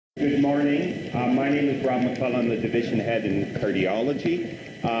Good morning. My name is Rob McCullough. I'm the division head in cardiology.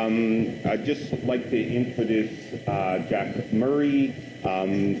 I'd just like to introduce Jack Murray.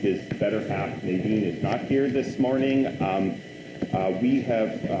 His better half, Nadine, is not here this morning. We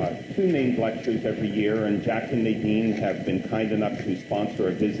have two named lectures every year, and Jack and Nadine have been kind enough to sponsor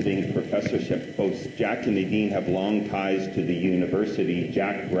a visiting professorship. Both Jack and Nadine have long ties to the university.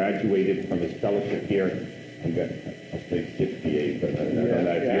 Jack graduated from his fellowship here. I'll say 68, but I don't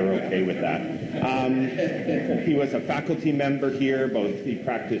know if you're okay with that. He was a faculty member here. He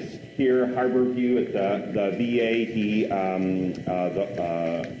practiced here, Harborview at the VA.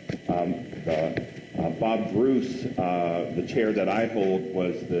 Bob Bruce, the chair that I hold,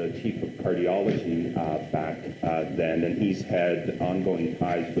 was the chief of cardiology back then, and he's had ongoing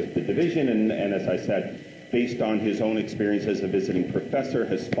ties with the division, and as I said, based on his own experience as a visiting professor,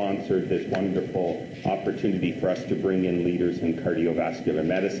 has sponsored this wonderful opportunity for us to bring in leaders in cardiovascular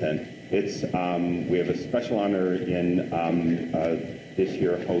medicine. We have a special honor in this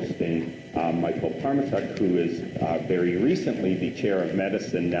year hosting Michael Parmacek, who is very recently the chair of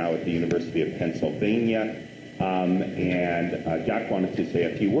medicine now at the University of Pennsylvania. And Jack wanted to say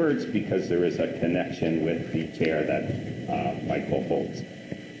a few words because there is a connection with the chair that Michael holds.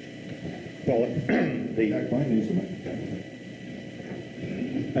 Well,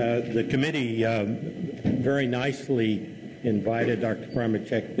 the committee very nicely invited Dr.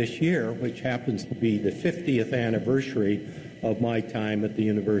 Parmacek this year, which happens to be the 50th anniversary of my time at the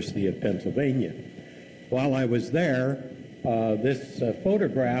University of Pennsylvania. While I was there, this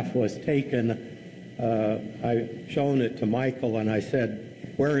photograph was taken. I shown it to Michael, and I said,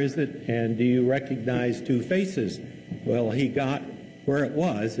 "Where is it? And do you recognize two faces?" Well, he got where it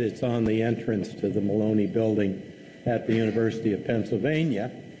was. It's on the entrance to the Maloney building at the University of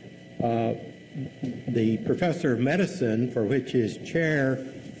Pennsylvania. The professor of medicine for which his chair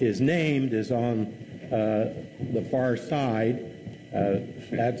is named is on the far side.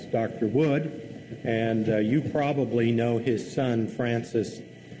 That's Dr. Wood, and you probably know his son Francis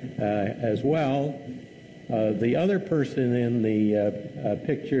as well. The other person in the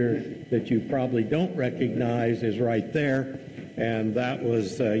picture that you probably don't recognize is right there, and that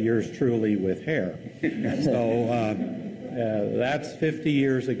was yours truly with hair. So that's 50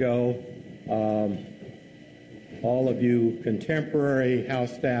 years ago. All of you contemporary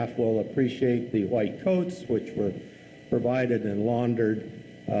house staff will appreciate the white coats, which were provided and laundered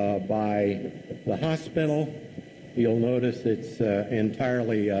by the hospital. You'll notice it's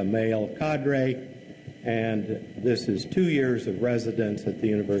entirely a male cadre, and this is 2 years of residence at the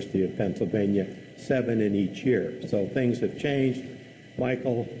University of Pennsylvania, 7 in each year. So things have changed.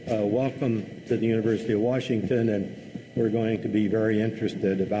 Michael, welcome to the University of Washington, and we're going to be very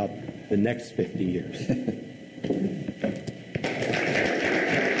interested about the next 50 years.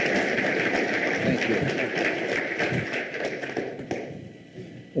 Thank you.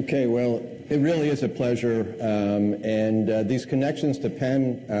 Okay, well, it really is a pleasure, and these connections to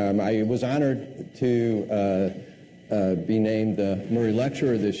Penn, I was honored to be named the Murray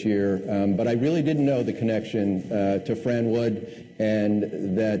Lecturer this year, but I really didn't know the connection to Fran Wood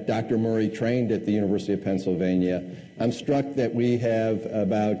and that Dr. Murray trained at the University of Pennsylvania. I'm struck that we have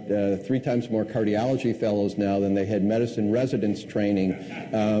about 3 times more cardiology fellows now than they had medicine residence training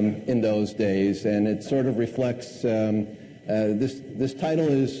in those days, and it sort of reflects this title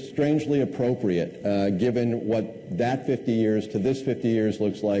is strangely appropriate given what that 50 years to this 50 years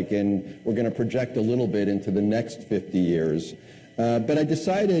looks like, and we're going to project a little bit into the next 50 years. But I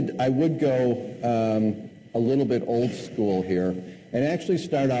decided I would go a little bit old school here and actually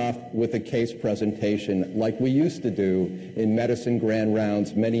start off with a case presentation like we used to do in medicine grand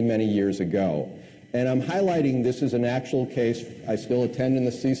rounds many, many years ago. And I'm highlighting this is an actual case. I still attend in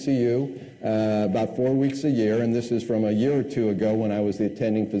the CCU about 4 weeks a year, and this is from a year or two ago when I was the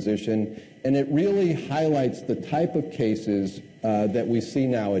attending physician. And it really highlights the type of cases that we see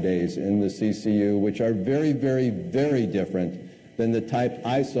nowadays in the CCU, which are very, very, very different than the type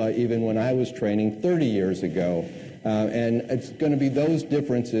I saw even when I was training 30 years ago. And it's going to be those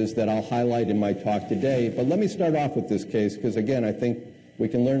differences that I'll highlight in my talk today. But let me start off with this case because, again, I think we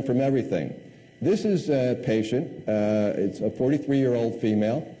can learn from everything. This is a patient. It's a 43-year-old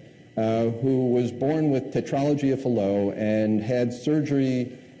female who was born with tetralogy of Fallot and had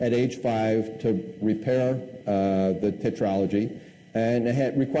surgery at age 5 to repair the tetralogy and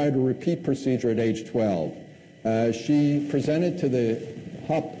had required a repeat procedure at age 12. She presented to the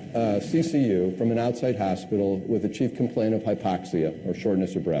HUP CCU from an outside hospital with a chief complaint of hypoxia, or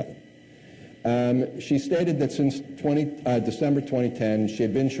shortness of breath. She stated that since December 2010, she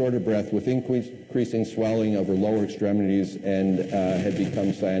had been short of breath with increasing swelling of her lower extremities and had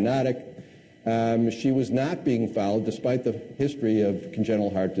become cyanotic. She was not being followed, despite the history of congenital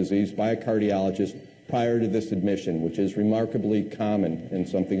heart disease, by a cardiologist prior to this admission, which is remarkably common and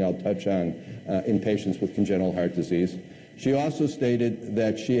something I'll touch on in patients with congenital heart disease. She also stated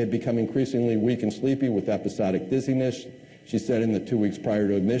that she had become increasingly weak and sleepy with episodic dizziness. She said in the 2 weeks prior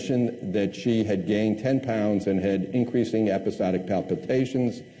to admission that she had gained 10 pounds and had increasing episodic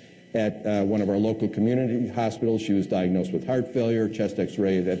palpitations. At one of our local community hospitals, she was diagnosed with heart failure. Chest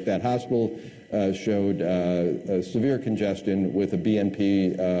x-ray at that hospital showed severe congestion with a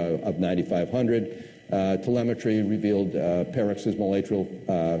BNP of 9,500. Telemetry revealed paroxysmal atrial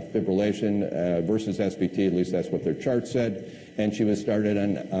fibrillation versus SVT, at least that's what their chart said. And she was started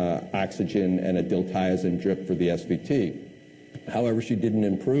on oxygen and a diltiazem drip for the SVT. However, she didn't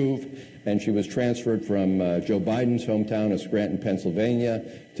improve, and she was transferred from Joe Biden's hometown of Scranton, Pennsylvania,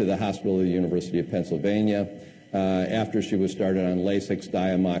 to the hospital of the University of Pennsylvania after she was started on Lasix,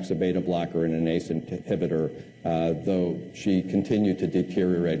 Diamox, a beta blocker, and an ACE inhibitor, though she continued to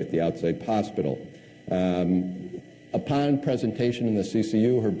deteriorate at the outside hospital. Upon presentation in the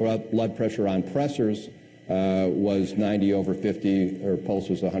CCU, her blood pressure on pressors was 90/50. Her pulse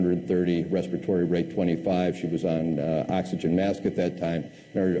was 130, respiratory rate 25. She was on oxygen mask at that time.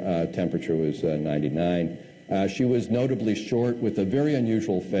 Her temperature was 99. She was notably short with a very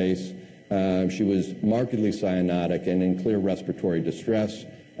unusual face. She was markedly cyanotic and in clear respiratory distress.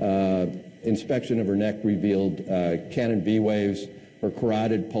 Inspection of her neck revealed Canon V waves. Her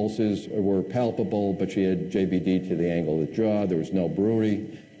carotid pulses were palpable, but she had JVD to the angle of the jaw. There was no brewery.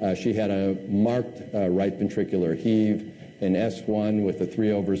 She had a marked right ventricular heave, an S1 with a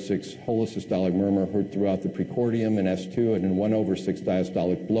 3/6 holosystolic murmur heard throughout the precordium, an S2, and an 1/6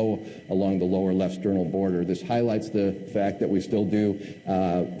 diastolic blow along the lower left sternal border. This highlights the fact that we still do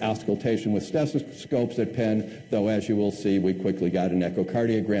auscultation with stethoscopes at Penn, though as you will see, we quickly got an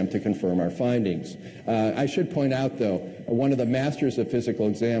echocardiogram to confirm our findings. I should point out, though, one of the masters of physical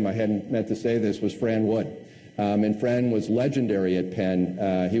exam, I hadn't meant to say this, was Fran Wood. And Fran was legendary at Penn.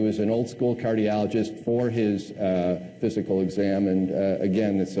 He was an old-school cardiologist for his physical exam, and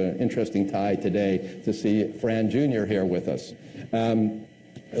again, it's an interesting tie today to see Fran Jr. here with us.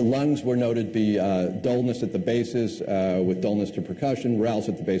 Lungs were noted to be dullness at the bases with dullness to percussion, rales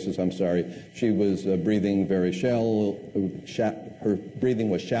at the bases, I'm sorry. She was breathing very shallow, her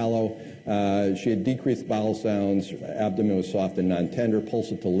breathing was shallow. She had decreased bowel sounds, abdomen was soft and non-tender,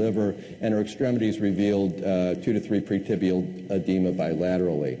 pulse at the liver, and her extremities revealed 2 to 3 pretibial edema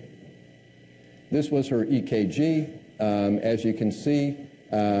bilaterally. This was her EKG. As you can see,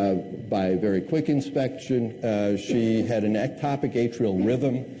 by very quick inspection, she had an ectopic atrial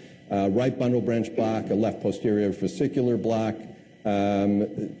rhythm, right bundle branch block, a left posterior fascicular block.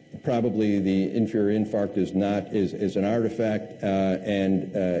 Probably the inferior infarct is an artifact,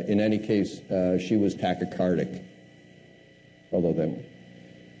 and in any case, she was tachycardic.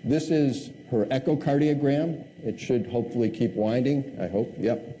 This is her echocardiogram. It should hopefully keep winding, I hope.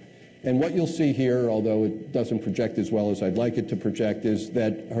 Yep. And what you'll see here, although it doesn't project as well as I'd like it to project, is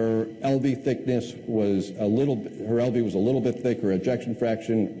that her LV thickness was her LV was a little bit thick. Her ejection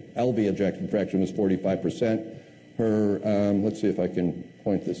fraction, LV ejection fraction was 45%. Her, let's see if I can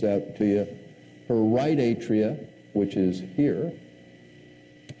point this out to you. Her right atria, which is here,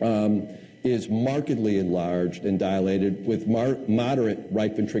 is markedly enlarged and dilated with moderate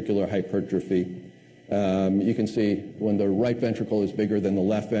right ventricular hypertrophy. You can see when the right ventricle is bigger than the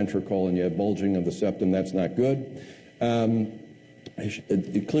left ventricle and you have bulging of the septum, that's not good.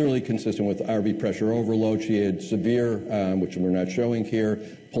 Clearly consistent with RV pressure overload. She had severe, which we're not showing here,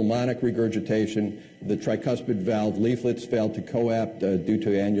 pulmonic regurgitation. The tricuspid valve leaflets failed to coapt due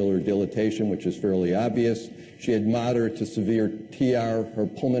to annular dilatation, which is fairly obvious. She had moderate to severe TR. Her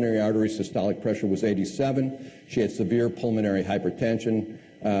pulmonary artery systolic pressure was 87. She had severe pulmonary hypertension.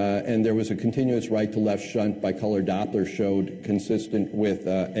 And there was a continuous right-to-left shunt by color Doppler showed consistent with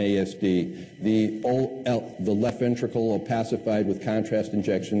ASD. The left ventricle opacified with contrast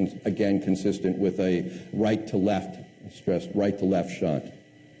injections, again consistent with a right-to-left, stressed right-to-left shunt.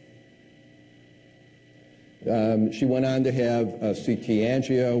 She went on to have a CT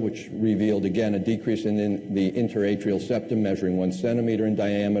angio, which revealed, again, a decrease in the interatrial septum, measuring 1 centimeter in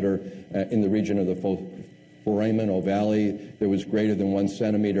diameter in the region of the foramen ovale. There was greater than 1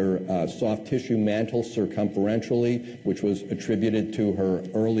 centimeter soft tissue mantle circumferentially, which was attributed to her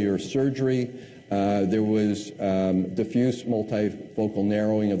earlier surgery. There was diffuse multifocal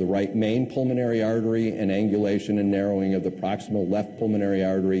narrowing of the right main pulmonary artery and angulation and narrowing of the proximal left pulmonary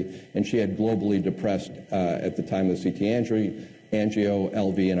artery, and she had globally depressed, at the time of the CT angio,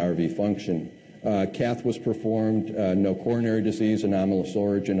 LV, and RV function. Cath was performed, no coronary disease, anomalous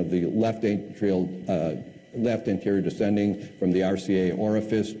origin of the left anterior descending from the RCA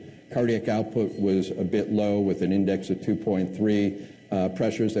orifice. Cardiac output was a bit low with an index of 2.3.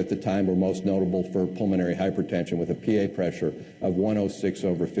 Pressures at the time were most notable for pulmonary hypertension with a PA pressure of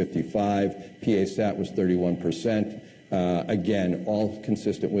 106/55. PA sat was 31%. Again, all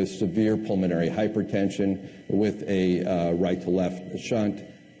consistent with severe pulmonary hypertension with a right-to-left shunt.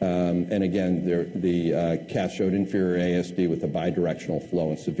 And again, the cath showed inferior ASD with a bidirectional flow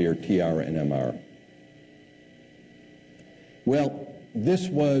and severe TR and MR. Well, this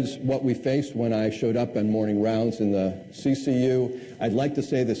was what we faced when I showed up on morning rounds in the CCU. I'd like to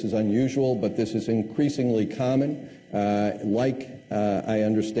say this is unusual, but this is increasingly common. I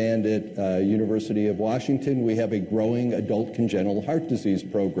understand it, University of Washington, we have a growing adult congenital heart disease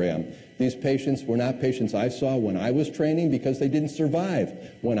program. These patients were not patients I saw when I was training because they didn't survive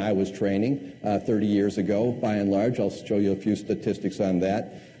when I was training 30 years ago, by and large. I'll show you a few statistics on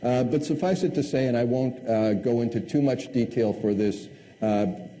that. But suffice it to say, and I won't go into too much detail for this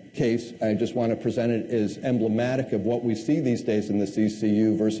case, I just want to present it as emblematic of what we see these days in the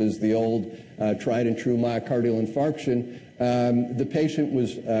CCU versus the old tried and true myocardial infarction. The patient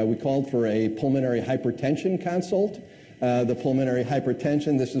was, we called for a pulmonary hypertension consult. The pulmonary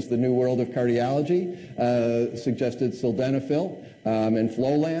hypertension, this is the new world of cardiology, suggested sildenafil and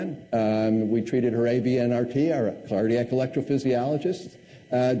Flolan. We treated her AV-NRT, our cardiac electrophysiologist.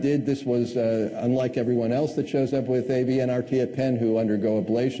 This was unlike everyone else that shows up with AV-NRT at Penn who undergo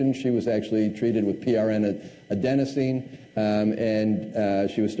ablation. She was actually treated with PRN adenosine,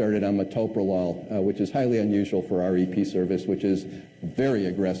 and she was started on metoprolol, which is highly unusual for our EP service, which is very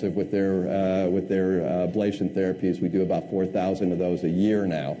aggressive with their ablation therapies. We do about 4,000 of those a year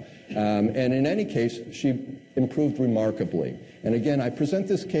now. And in any case, she improved remarkably. And again, I present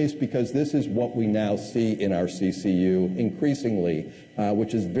this case because this is what we now see in our CCU increasingly,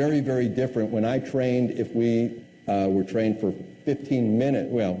 which is very, very different. When I trained, if we were trained for 15 minutes,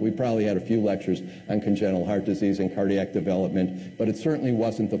 well, we probably had a few lectures on congenital heart disease and cardiac development, but it certainly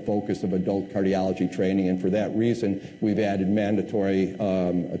wasn't the focus of adult cardiology training, and for that reason, we've added mandatory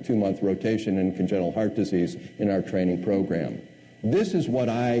a 2-month rotation in congenital heart disease in our training program. This is what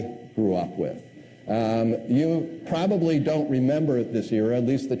I grew up with. You probably don't remember this era, at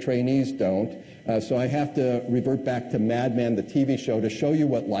least the trainees don't, so I have to revert back to Mad Men, the TV show, to show you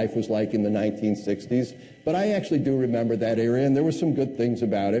what life was like in the 1960s. But I actually do remember that era, and there were some good things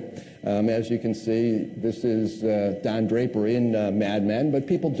about it. As you can see, this is Don Draper in Mad Men, but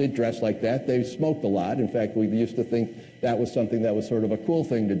people did dress like that. They smoked a lot. In fact, we used to think that was something that was sort of a cool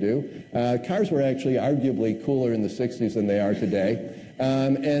thing to do. Cars were actually arguably cooler in the 60s than they are today.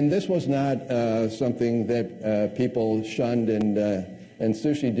 And this was not something that people shunned, and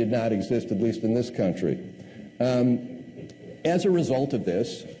sushi did not exist, at least in this country. As a result of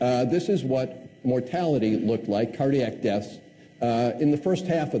this, this is what mortality looked like, cardiac deaths, in the first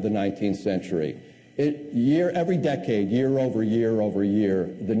half of the 19th century. Every decade, year over year over year,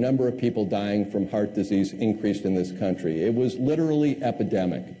 the number of people dying from heart disease increased in this country. It was literally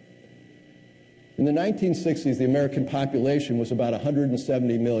epidemic. In the 1960s, the American population was about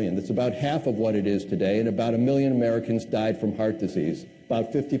 170 million. That's about half of what it is today, and about 1 million Americans died from heart disease,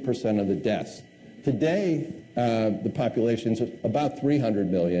 about 50% of the deaths. Today, the population is about 300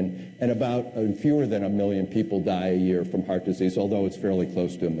 million, and about fewer than 1 million people die a year from heart disease, although it's fairly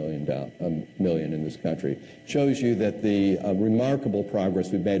close to 1 million in this country. Shows you that the remarkable progress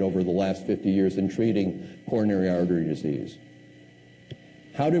we've made over the last 50 years in treating coronary artery disease.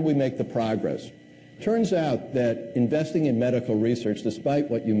 How did we make the progress? Turns out that investing in medical research,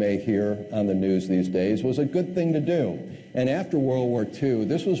 despite what you may hear on the news these days, was a good thing to do. And after World War II,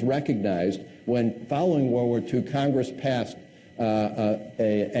 this was recognized when, following World War II, Congress passed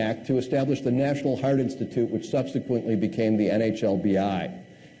an act to establish the National Heart Institute, which subsequently became the NHLBI.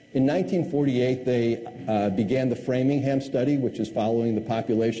 In 1948, they began the Framingham study, which is following the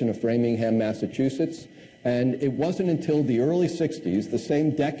population of Framingham, Massachusetts. And it wasn't until the early 60s, the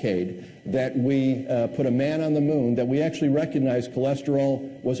same decade, that we put a man on the moon, that we actually recognized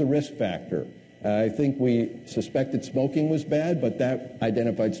cholesterol was a risk factor. I think we suspected smoking was bad, but that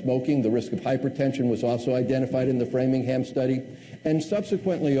identified smoking. The risk of hypertension was also identified in the Framingham study. And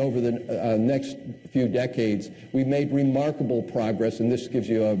subsequently, over the next few decades, we made remarkable progress, and this gives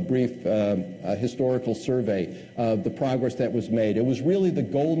you a brief historical survey of the progress that was made. It was really the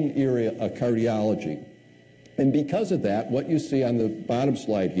golden era of cardiology. And because of that, what you see on the bottom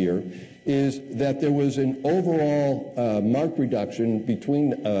slide here is that there was an overall marked reduction between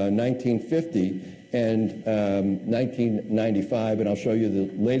 1950 and 1995, and I'll show you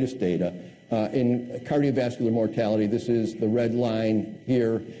the latest data, in cardiovascular mortality. This is the red line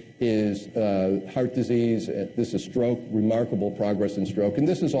here is heart disease. This is stroke, remarkable progress in stroke, and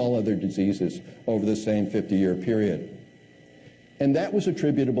this is all other diseases over the same 50-year period. And that was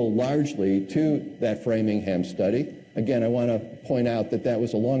attributable largely to that Framingham study. Again, I want to point out that that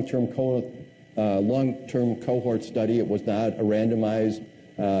was a long-term cohort study. It was not a randomized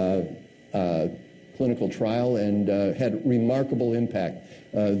clinical trial and had remarkable impact.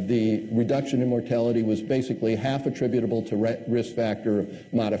 The reduction in mortality was basically half attributable to risk factor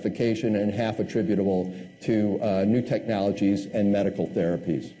modification and half attributable to new technologies and medical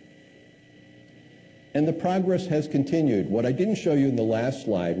therapies. And the progress has continued. What I didn't show you in the last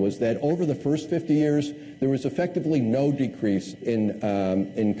slide was that over the first 50 years, there was effectively no decrease in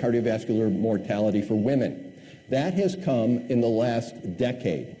cardiovascular mortality for women. That has come in the last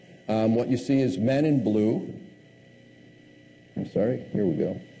decade. What you see is men in blue. I'm sorry, here we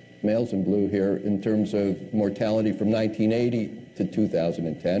go. Males in blue here in terms of mortality from 1980 to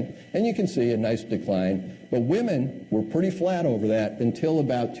 2010. And you can see a nice decline. But women were pretty flat over that until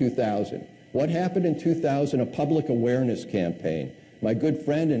about 2000. What happened in 2000? A public awareness campaign. My good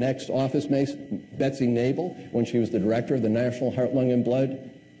friend and ex-office mate, Betsy Nabel, when she was the director of the National Heart, Lung, and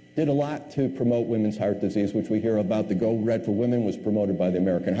Blood, did a lot to promote women's heart disease, which we hear about. The Go Red for Women was promoted by the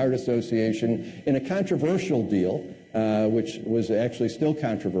American Heart Association. In a controversial deal, which was actually still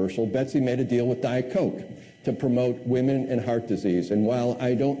controversial, Betsy made a deal with Diet Coke to promote women and heart disease. And while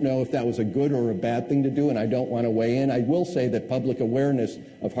I don't know if that was a good or a bad thing to do, and I don't want to weigh in, I will say that public awareness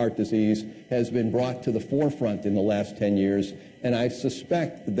of heart disease has been brought to the forefront in the last 10 years, and I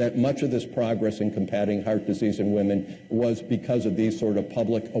suspect that much of this progress in combating heart disease in women was because of these sort of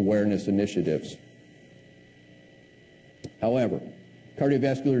public awareness initiatives. However,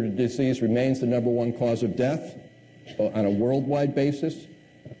 cardiovascular disease remains the #1 cause of death on a worldwide basis.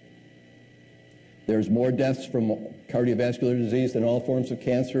 There's more deaths from cardiovascular disease than all forms of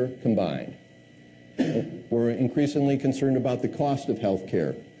cancer combined. We're increasingly concerned about the cost of health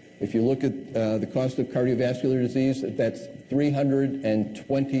care. If you look at the cost of cardiovascular disease, that's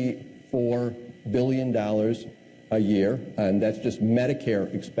 $324 billion a year, and that's just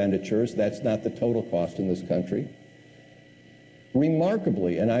Medicare expenditures. That's not the total cost in this country.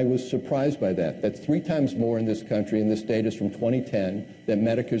 Remarkably, and I was surprised by that, that's 3 times more in this country, and this data is from 2010, that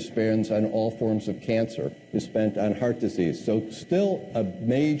Medicare spends on all forms of cancer is spent on heart disease. So still a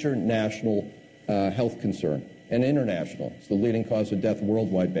major national health concern, and international. It's the leading cause of death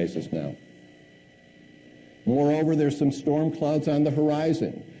worldwide basis now. Moreover, there's some storm clouds on the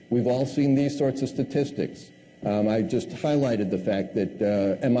horizon. We've all seen these sorts of statistics. I just highlighted the fact that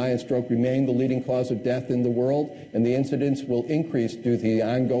MI and stroke remain the leading cause of death in the world, and the incidence will increase due to the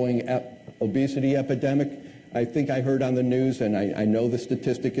ongoing obesity epidemic. I think I heard on the news, and I know the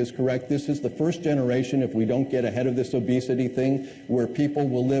statistic is correct, this is the first generation, if we don't get ahead of this obesity thing, where people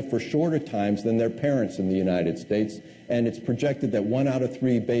will live for shorter times than their parents in the United States, and it's projected that 1 out of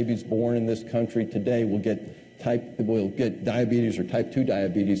 3 babies born in this country today will get diabetes or type 2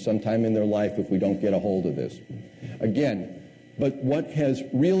 diabetes sometime in their life if we don't get a hold of this. Again, but what has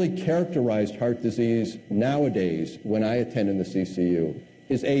really characterized heart disease nowadays when I attend in the CCU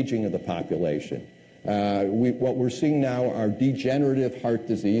is aging of the population. What we're seeing now are degenerative heart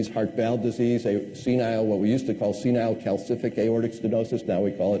disease, heart valve disease, senile, what we used to call senile calcific aortic stenosis, now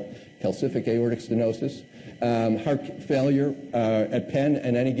we call it calcific aortic stenosis. Heart failure. At Penn,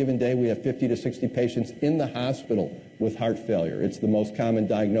 on any given day, we have 50 to 60 patients in the hospital with heart failure. It's the most common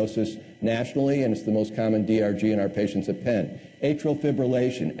diagnosis nationally, and it's the most common DRG in our patients at Penn. Atrial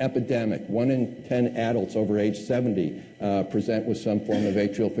fibrillation, epidemic. 1 in 10 adults over age 70 present with some form of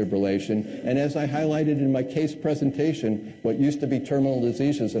atrial fibrillation. And as I highlighted in my case presentation, what used to be terminal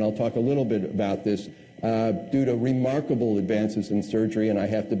diseases, and I'll talk a little bit about this, due to remarkable advances in surgery, and I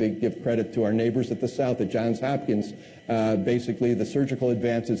have to give credit to our neighbors at the South, at Johns Hopkins. Basically, the surgical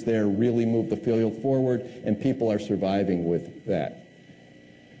advances there really moved the field forward, and people are surviving with that.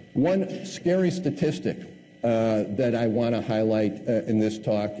 One scary statistic that I want to highlight in this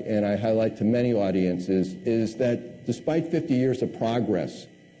talk, and I highlight to many audiences, is that despite 50 years of progress,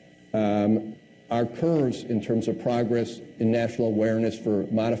 our curves in terms of progress in national awareness for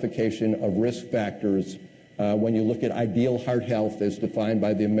modification of risk factors when you look at ideal heart health as defined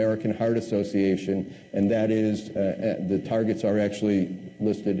by the American Heart Association, and that is, the targets are actually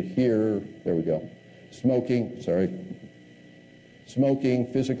listed here. There we go. Smoking,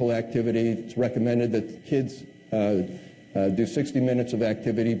 physical activity. It's recommended that kids do 60 minutes of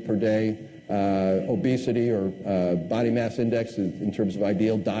activity per day. Obesity or body mass index in terms of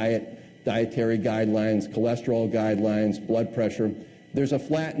ideal diet, dietary guidelines, cholesterol guidelines, blood pressure. There's a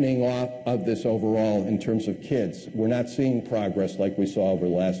flattening off of this overall in terms of kids. We're not seeing progress like we saw over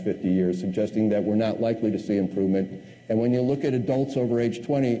the last 50 years, suggesting that we're not likely to see improvement. And when you look at adults over age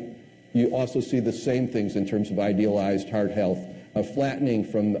 20, you also see the same things in terms of idealized heart health, a flattening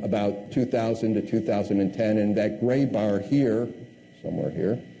from about 2000 to 2010. And that gray bar here, somewhere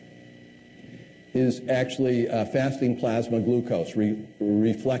here, is actually fasting plasma glucose,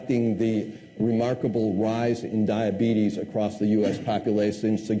 reflecting the remarkable rise in diabetes across the U.S.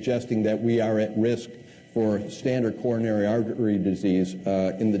 population, suggesting that we are at risk for standard coronary artery disease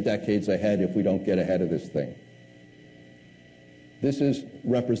in the decades ahead if we don't get ahead of this thing. This is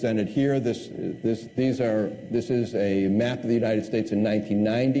represented here. This is a map of the United States in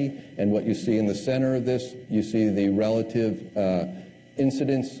 1990, and what you see in the center of this, you see the relative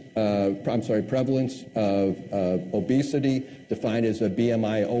prevalence of obesity, defined as a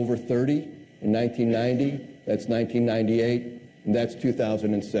BMI over 30 in 1990. That's 1998, and that's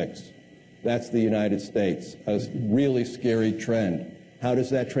 2006. That's the United States, a really scary trend. How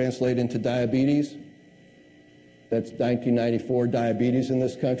does that translate into diabetes? That's 1994 diabetes in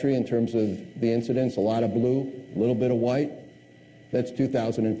this country in terms of the incidence, a lot of blue, a little bit of white. That's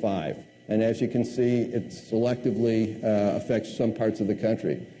 2005. And as you can see, it selectively affects some parts of the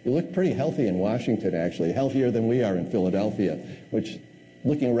country. You look pretty healthy in Washington, actually, healthier than we are in Philadelphia, which,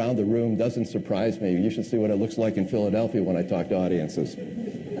 looking around the room, doesn't surprise me. You should see what it looks like in Philadelphia when I talk to audiences.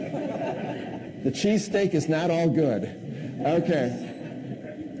 The cheesesteak is not all good. Okay.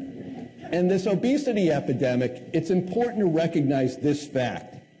 And this obesity epidemic, it's important to recognize this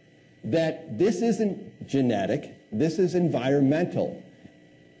fact, that this isn't genetic, this is environmental.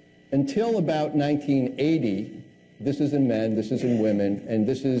 Until about 1980, this is in men, this is in women, and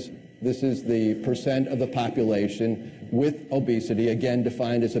this is the percent of the population with obesity, again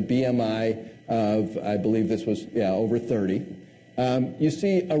defined as a BMI of, I believe this was, over 30. You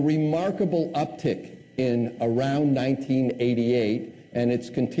see a remarkable uptick in around 1988, and it's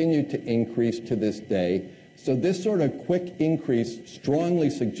continued to increase to this day. So this sort of quick increase strongly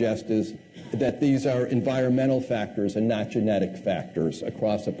suggests that these are environmental factors and not genetic factors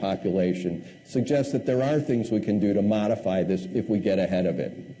across a population. Suggests that there are things we can do to modify this if we get ahead of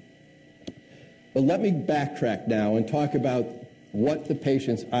it. But let me backtrack now and talk about what the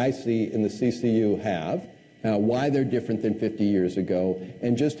patients I see in the CCU have, why they're different than 50 years ago,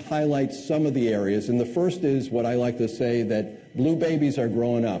 and just highlight some of the areas. And the first is what I like to say, that blue babies are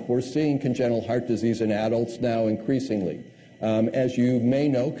growing up. We're seeing congenital heart disease in adults now increasingly. As you may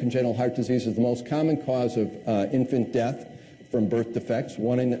know, congenital heart disease is the most common cause of infant death from birth defects.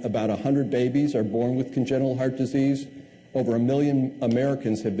 1 in about 100 babies are born with congenital heart disease. Over 1 million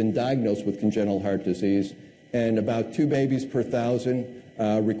Americans have been diagnosed with congenital heart disease, and about 2 babies per 1,000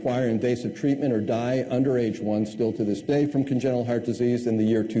 require invasive treatment or die under age 1 still to this day from congenital heart disease. In the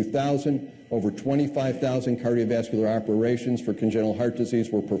year 2000, over 25,000 cardiovascular operations for congenital heart disease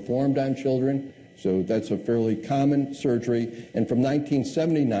were performed on children. So that's a fairly common surgery. And from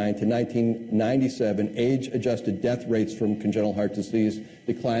 1979 to 1997, age-adjusted death rates from congenital heart disease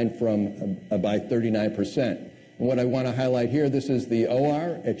declined by 39%. And what I want to highlight here, this is the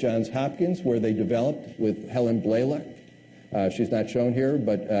OR at Johns Hopkins, where they developed with Helen Blaylock. She's not shown here,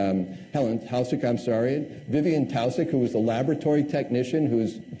 but Helen Tausig, Vivian Tausig, who was the laboratory technician,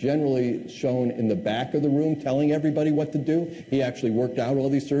 who's generally shown in the back of the room telling everybody what to do. He actually worked out all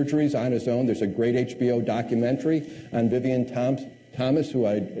these surgeries on his own. There's a great HBO documentary on Vivian Thomas, who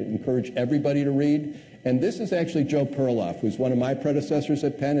I encourage everybody to read. And this is actually Joe Perelman, who's one of my predecessors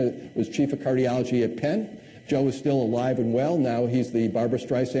at Penn, was chief of cardiology at Penn. Joe is still alive and well. Now he's the Barbara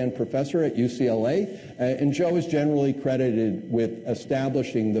Streisand professor at UCLA. And Joe is generally credited with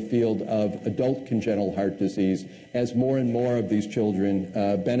establishing the field of adult congenital heart disease as more and more of these children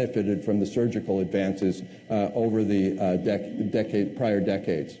benefited from the surgical advances over the prior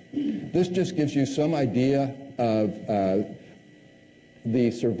decades. This just gives you some idea of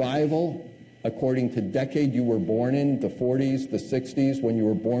the survival according to decade you were born in, the 40s, the 60s, when you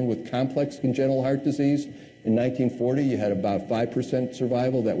were born with complex congenital heart disease. In 1940, you had about 5%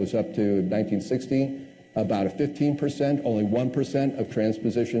 survival. That was up to 1960, about a 15%, only 1% of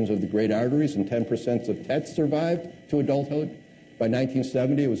transpositions of the great arteries and 10% of TETs survived to adulthood. By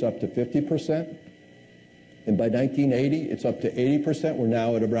 1970, it was up to 50%. And by 1980, it's up to 80%. We're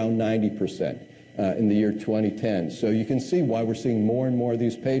now at around 90% in the year 2010. So you can see why we're seeing more and more of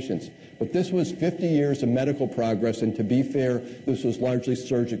these patients. But this was 50 years of medical progress, and to be fair, this was largely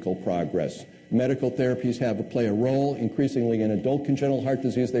surgical progress. Medical therapies play a role. Increasingly in adult congenital heart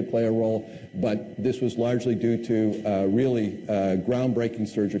disease, they play a role, but this was largely due to really groundbreaking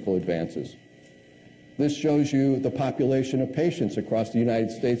surgical advances. This shows you the population of patients across the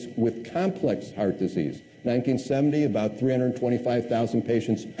United States with complex heart disease. 1970, about 325,000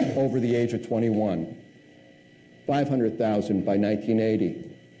 patients over the age of 21. 500,000 by 1980.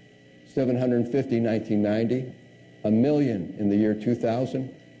 750 in 1990. 1 million in the year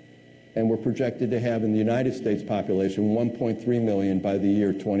 2000. And we're projected to have in the United States population 1.3 million by the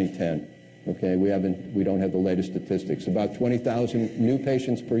year 2010. Okay, we don't have the latest statistics. About 20,000 new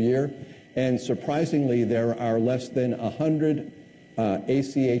patients per year. And surprisingly, there are less than 100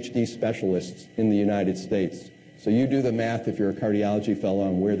 ACHD specialists in the United States. So you do the math if you're a cardiology fellow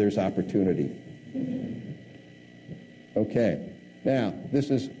on where there's opportunity. Okay, now this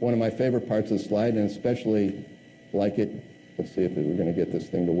is one of my favorite parts of the slide, and especially like it. Let's see if we're going to get this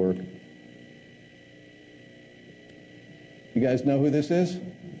thing to work. You guys know who this is?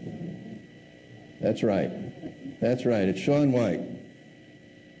 That's right. That's right. It's Shaun White.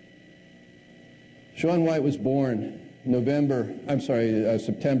 Shaun White was born September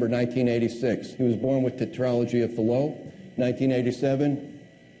 1986. He was born with tetralogy of Fallot. 1987,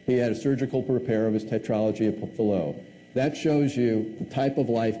 he had a surgical repair of his tetralogy of Fallot. That shows you the type of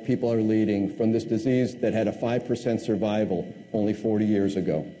life people are leading from this disease that had a 5% survival only 40 years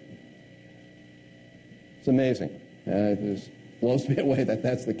ago. It's amazing. It just blows me away that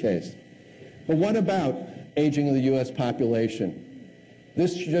that's the case. But what about aging of the U.S. population?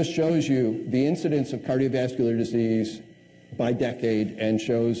 This just shows you the incidence of cardiovascular disease by decade and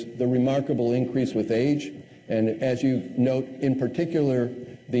shows the remarkable increase with age. And as you note, in particular,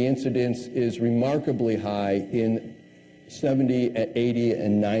 the incidence is remarkably high in 70, 80,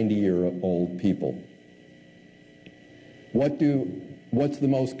 and 90-year-old people. What's the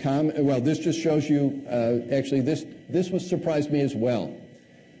most common? Well, this just shows you, actually, this surprised me as well.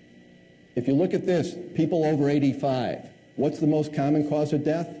 If you look at this, people over 85, what's the most common cause of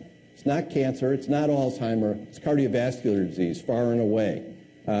death? It's not cancer, it's not Alzheimer's, it's cardiovascular disease, far and away.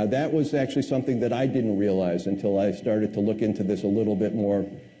 That was actually something that I didn't realize until I started to look into this a little bit more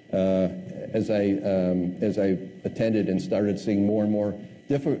as I attended and started seeing more and more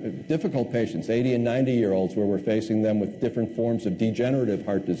difficult patients, 80 and 90-year-olds, where we're facing them with different forms of degenerative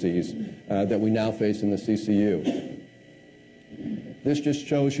heart disease that we now face in the CCU. This just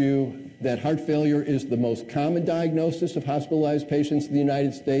shows you that heart failure is the most common diagnosis of hospitalized patients in the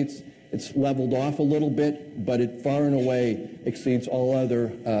United States. It's leveled off a little bit, but it far and away exceeds all other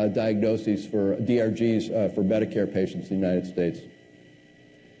diagnoses for DRGs for Medicare patients in the United States.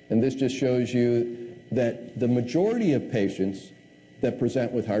 And this just shows you that the majority of patients that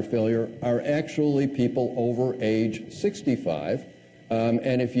present with heart failure are actually people over age 65.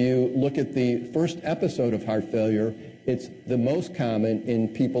 And if you look at the first episode of heart failure, it's the most common in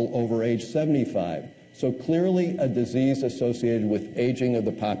people over age 75. So clearly a disease associated with aging of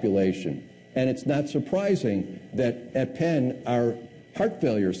the population. And it's not surprising that at Penn, our heart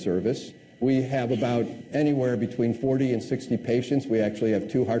failure service, we have about anywhere between 40 and 60 patients. We actually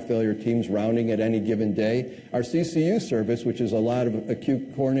have 2 heart failure teams rounding at any given day. Our CCU service, which is a lot of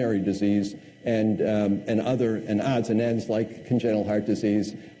acute coronary disease and odds and ends like congenital heart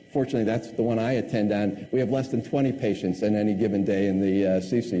disease, fortunately, that's the one I attend on. We have less than 20 patients on any given day in the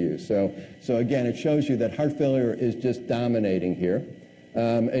CCU. So again, it shows you that heart failure is just dominating here.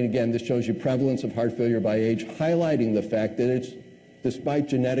 And again, this shows you prevalence of heart failure by age, highlighting the fact that it's, despite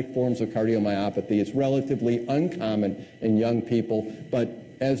genetic forms of cardiomyopathy, it's relatively uncommon in young people. But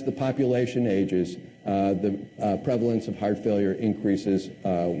as the population ages, the prevalence of heart failure increases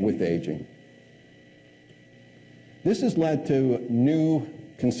with aging. This has led to new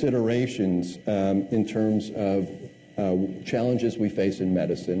considerations in terms of challenges we face in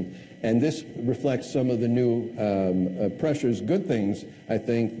medicine. And this reflects some of the new pressures, good things, I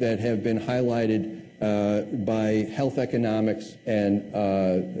think, that have been highlighted by health economics and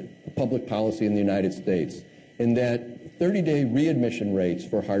public policy in the United States, in that 30-day readmission rates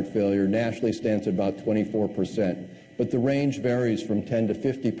for heart failure nationally stands at about 24%. But the range varies from 10 to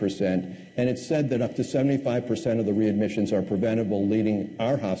 50%, and it's said that up to 75% of the readmissions are preventable, leading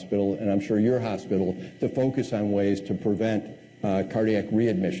our hospital, and I'm sure your hospital, to focus on ways to prevent cardiac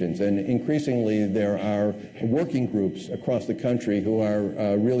readmissions. And increasingly, there are working groups across the country who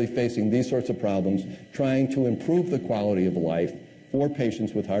are really facing these sorts of problems, trying to improve the quality of life for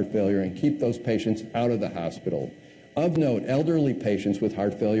patients with heart failure and keep those patients out of the hospital. Of note, elderly patients with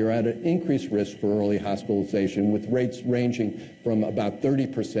heart failure are at an increased risk for early hospitalization, with rates ranging from about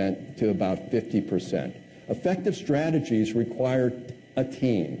 30% to about 50%. Effective strategies require a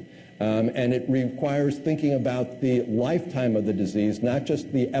team. And it requires thinking about the lifetime of the disease, not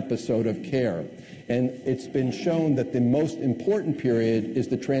just the episode of care. And it's been shown that the most important period is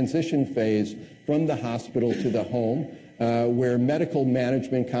the transition phase from the hospital to the home, where medical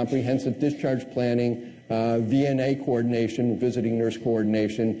management, comprehensive discharge planning, VNA coordination, visiting nurse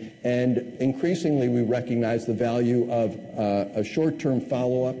coordination, and increasingly we recognize the value of a short-term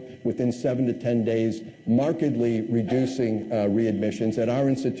follow-up within 7 to 10 days, markedly reducing readmissions. At our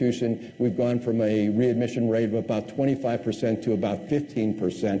institution, we've gone from a readmission rate of about 25% to about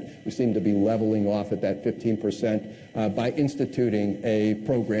 15%. We seem to be leveling off at that 15% by instituting a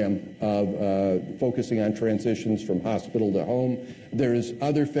program of focusing on transitions from hospital to home. There's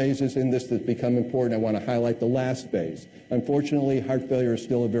other phases in this that become important. I want to highlight the last phase. Unfortunately, heart failure is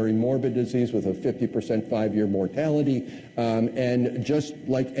still a very morbid disease with a 50% 5-year mortality. And just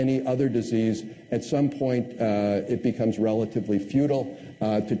like any other disease, at some point it becomes relatively futile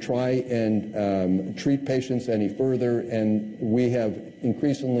to try and treat patients any further. And we have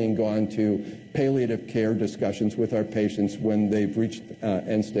increasingly gone to palliative care discussions with our patients when they've reached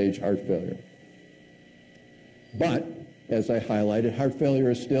end-stage heart failure. But as I highlighted, heart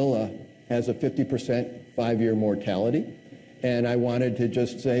failure is still has a 50% 5-year mortality. And I wanted to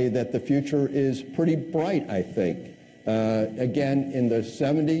just say that the future is pretty bright, I think. Again, in the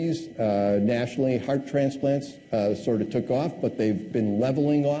 70s, nationally, heart transplants sort of took off, but they've been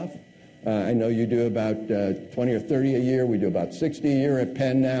leveling off. I know you do about 20 or 30 a year. We do about 60 a year at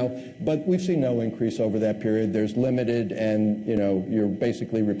Penn now, but we've seen no increase over that period. There's limited, and you're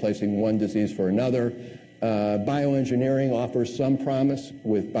basically replacing one disease for another. Bioengineering offers some promise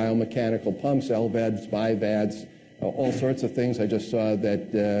with biomechanical pumps, LVADs, BiVADs, all sorts of things. I just saw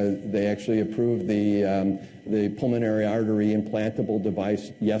that they actually approved the pulmonary artery implantable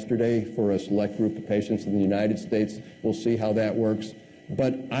device yesterday for a select group of patients in the United States. We'll see how that works.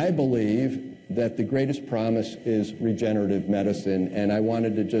 But I believe that the greatest promise is regenerative medicine, and I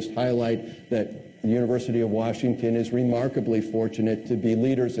wanted to just highlight that the University of Washington is remarkably fortunate to be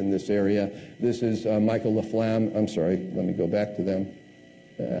leaders in this area. This is Michael Laflamme. I'm sorry, let me go back to them.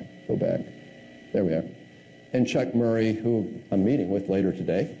 Go back. There we are. And Chuck Murray, who I'm meeting with later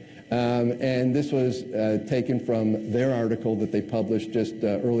today. And this was taken from their article that they published just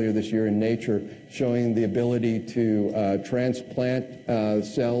earlier this year in Nature, showing the ability to transplant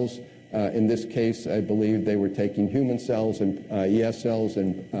cells. In this case, I believe they were taking human cells and ES cells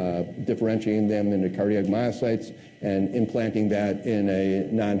and differentiating them into cardiac myocytes and implanting that in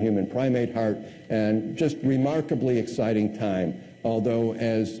a non-human primate heart. And just remarkably exciting time, although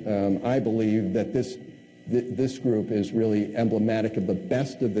as I believe that this group is really emblematic of the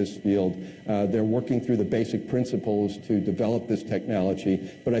best of this field. They're working through the basic principles to develop this technology,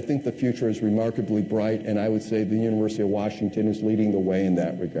 but I think the future is remarkably bright, and I would say the University of Washington is leading the way in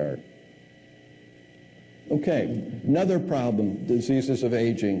that regard. Okay, another problem, diseases of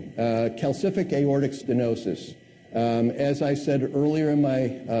aging, calcific aortic stenosis. As I said earlier in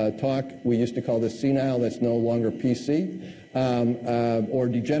my talk, we used to call this senile, that's no longer PC. Or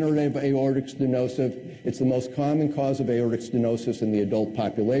degenerative aortic stenosis. It's the most common cause of aortic stenosis in the adult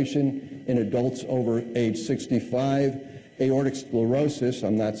population. In adults over age 65, aortic sclerosis,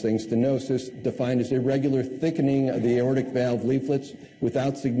 I'm not saying stenosis, defined as irregular thickening of the aortic valve leaflets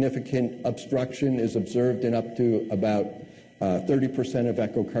without significant obstruction, is observed in up to about 30% of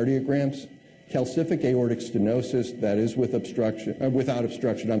echocardiograms. Calcific aortic stenosis, that is with obstruction, without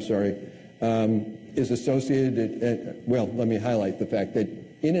obstruction, I'm sorry, is associated, well, let me highlight the fact that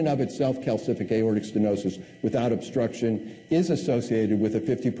in and of itself, calcific aortic stenosis without obstruction is associated with a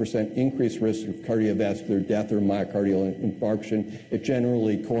 50% increased risk of cardiovascular death or myocardial infarction. It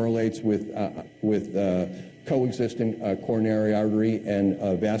generally correlates with coexistent coronary artery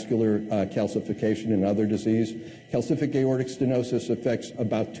and vascular calcification and other disease. Calcific aortic stenosis affects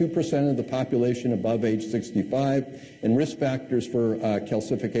about 2% of the population above age 65, and risk factors for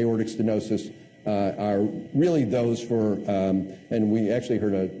calcific aortic stenosis are really those for, and we actually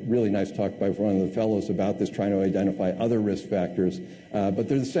heard a really nice talk by one of the fellows about this, trying to identify other risk factors, but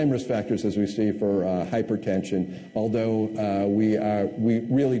they're the same risk factors as we see for hypertension, although we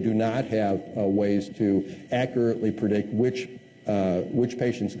really do not have ways to accurately predict which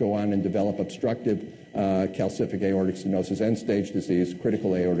patients go on and develop obstructive calcific aortic stenosis, end-stage disease,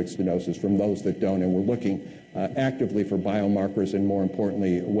 critical aortic stenosis from those that don't. And we're looking actively for biomarkers and, more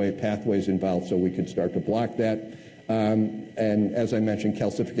importantly, pathways involved so we could start to block that. And as I mentioned,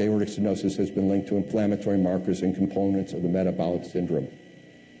 calcific aortic stenosis has been linked to inflammatory markers and components of the metabolic syndrome.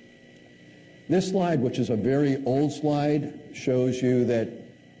 This slide, which is a very old slide, shows you that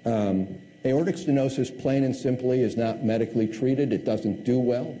aortic stenosis, plain and simply, is not medically treated. It doesn't do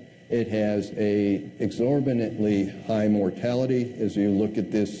well. It has a exorbitantly high mortality as you look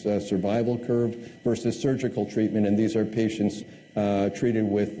at this survival curve versus surgical treatment, and these are patients treated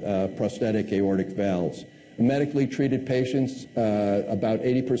with prosthetic aortic valves. Medically treated patients, about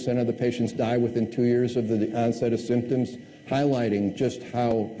 80% of the patients die within 2 years of the onset of symptoms, highlighting just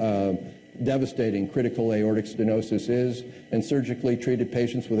how devastating critical aortic stenosis is. And surgically treated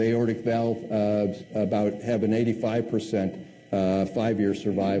patients with aortic valve have an 85% 5-year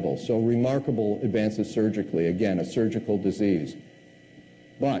survival. So remarkable advances surgically. Again, a surgical disease.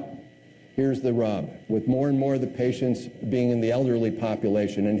 But here's the rub. With more and more of the patients being in the elderly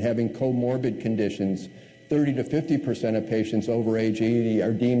population and having comorbid conditions, 30 to 50% of patients over age 80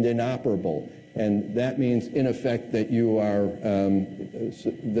 are deemed inoperable. And that means, in effect, that you are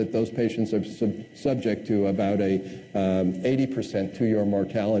that those patients are subject to about a 80% 2-year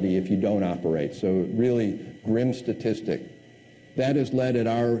mortality if you don't operate. So really grim statistic. That has led at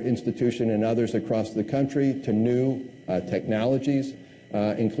our institution and others across the country to new technologies,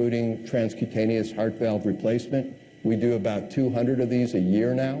 including transcutaneous heart valve replacement. We do about 200 of these a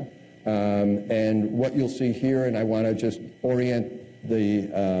year now. And what you'll see here, and I want to just orient the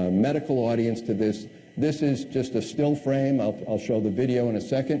medical audience to this. This is just a still frame. I'll show the video in a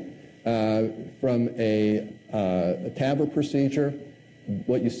second from a TAVR procedure.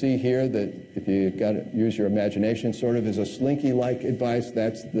 What you see here, that if you got to use your imagination, sort of is a slinky-like device.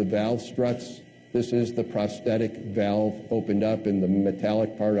 That's the valve struts. This is the prosthetic valve opened up, and the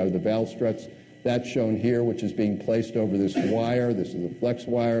metallic part are the valve struts. That's shown here, which is being placed over this wire. This is a flex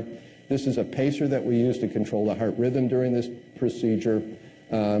wire. This is a pacer that we use to control the heart rhythm during this procedure.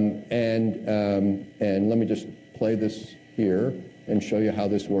 And let me just play this here and show you how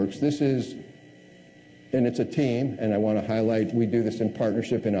this works. This is, and it's a team, and I want to highlight, we do this in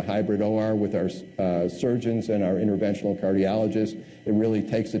partnership in a hybrid OR with our surgeons and our interventional cardiologists. It really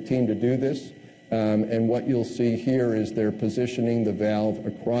takes a team to do this. And what you'll see here is they're positioning the valve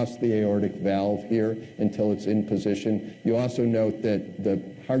across the aortic valve here until it's in position. You also note that the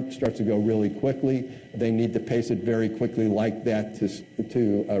heart starts to go really quickly. They need to pace it very quickly like that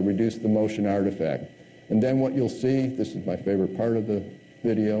to reduce the motion artifact. And then what you'll see, this is my favorite part of the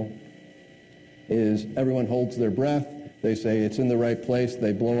video, is everyone holds their breath. They say it's in the right place.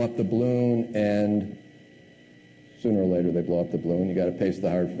 They blow up the balloon, and sooner or later they blow up the balloon. You got to pace the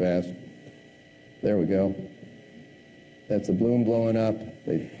heart fast. There we go. That's the balloon blowing up.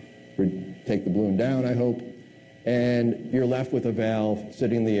 They take the balloon down, I hope. And you're left with a valve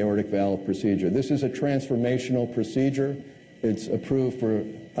sitting in the aortic valve procedure. This is a transformational procedure. It's approved for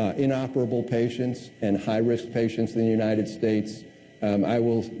inoperable patients and high-risk patients in the United States. I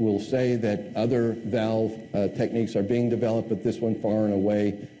will say that other valve techniques are being developed, but this one far and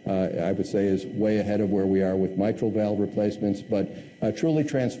away, I would say, is way ahead of where we are with mitral valve replacements, but truly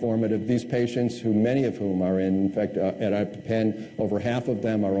transformative. These patients, who many of whom are in fact, at our Penn, over half of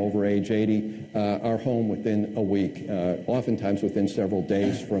them are over age 80, are home within a week, oftentimes within several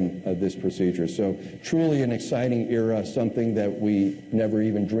days from this procedure. So truly an exciting era, something that we never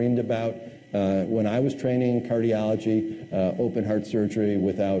even dreamed about. When I was training in cardiology, open heart surgery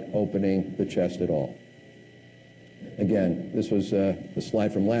without opening the chest at all. Again, this was the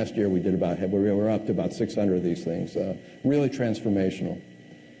slide from last year. We were up to about 600 of these things. Really transformational.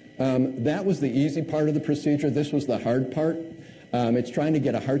 That was the easy part of the procedure. This was the hard part. It's trying to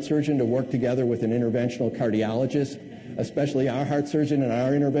get a heart surgeon to work together with an interventional cardiologist, especially our heart surgeon and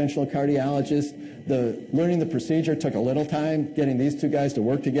our interventional cardiologist. Learning the procedure took a little time. Getting these two guys to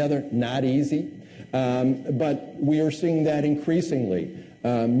work together, not easy. But we are seeing that increasingly.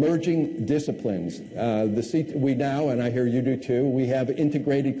 Merging disciplines. We now, and I hear you do too, we have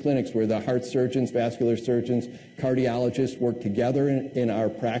integrated clinics where the heart surgeons, vascular surgeons, cardiologists work together in our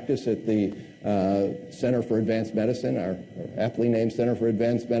practice at the Center for Advanced Medicine, our aptly named Center for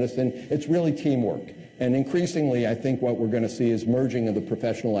Advanced Medicine. It's really teamwork. And increasingly, I think what we're going to see is merging of the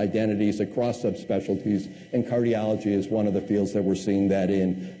professional identities across subspecialties, and cardiology is one of the fields that we're seeing that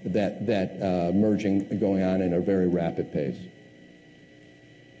in, that merging going on in a very rapid pace.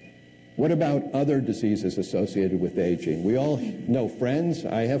 What about other diseases associated with aging? We all know friends.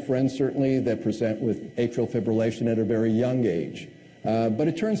 I have friends, certainly, that present with atrial fibrillation at a very young age. But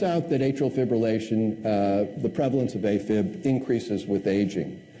it turns out that atrial fibrillation, the prevalence of AFib, increases with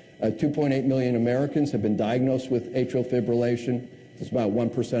aging. 2.8 million Americans have been diagnosed with atrial fibrillation. It's about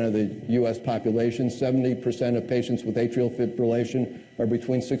 1% of the U.S. population. 70% of patients with atrial fibrillation are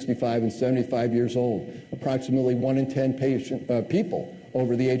between 65 and 75 years old. Approximately 1 in 10 people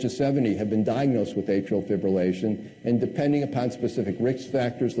over the age of 70 have been diagnosed with atrial fibrillation, and depending upon specific risk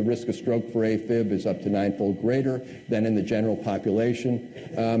factors, the risk of stroke for AFib is up to 9-fold greater than in the general population.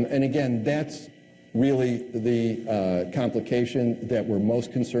 And again, that's really the complication that we're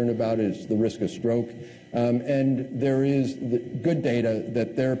most concerned about, is the risk of stroke. And there is good data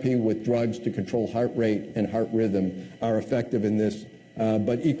that therapy with drugs to control heart rate and heart rhythm are effective in this.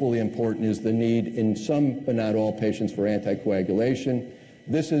 But equally important is the need in some but not all patients for anticoagulation.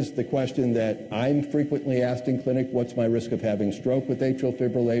 This is the question that I'm frequently asked in clinic: what's my risk of having stroke with atrial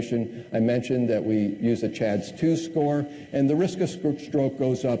fibrillation? I mentioned that we use a CHADS-2 score, and the risk of stroke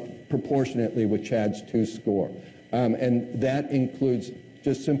goes up proportionately with CHADS-2 score. And that includes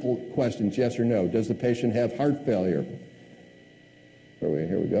just simple questions, yes or no. Does the patient have heart failure?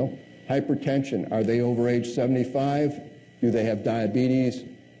 Here we go. Hypertension. Are they over age 75? Do they have diabetes?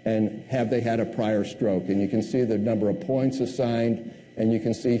 And have they had a prior stroke? And you can see the number of points assigned, and you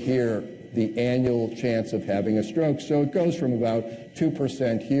can see here the annual chance of having a stroke. So it goes from about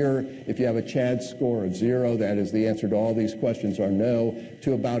 2% here. If you have a CHADS score of 0, that is the answer to all these questions are no,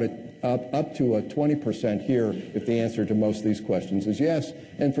 to about up to a 20% here if the answer to most of these questions is yes.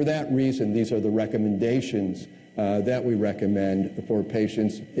 And for that reason, these are the recommendations that we recommend for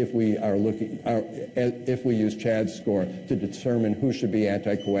patients if we are if we use CHADS score to determine who should be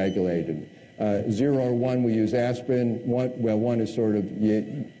anticoagulated. 0 or 1, we use aspirin. 1 is sort of,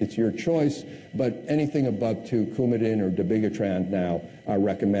 it's your choice, but anything above 2, Coumadin or dabigatran now are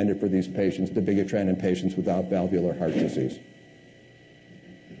recommended for these patients, dabigatran in patients without valvular heart disease.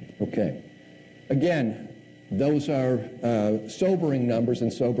 Okay. Again, those are sobering numbers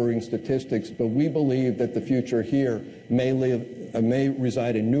and sobering statistics, but we believe that the future here may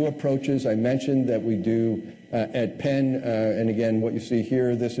reside in new approaches. I mentioned that we do at Penn, and again, what you see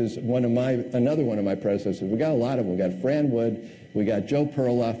here, this is another one of my predecessors. We got a lot of them. We got Fran Wood, we got Joe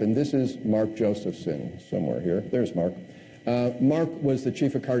Perloff, and this is Mark Josephson somewhere here. There's Mark. Mark was the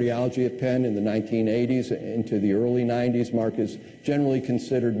chief of cardiology at Penn in the 1980s into the early 90s. Mark is generally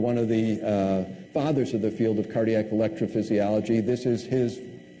considered one of the fathers of the field of cardiac electrophysiology. This is his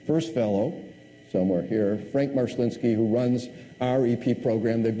first fellow, somewhere here, Frank Marslinski, who runs our EP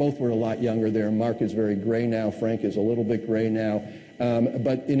program. They both were a lot younger there. Mark is very gray now. Frank is a little bit gray now.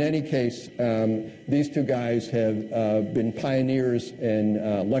 But in any case, these two guys have been pioneers in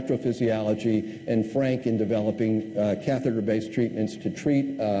electrophysiology, and Frank in developing catheter-based treatments to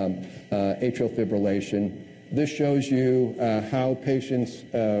treat atrial fibrillation. This shows you how patients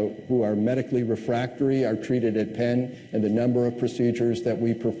who are medically refractory are treated at Penn and the number of procedures that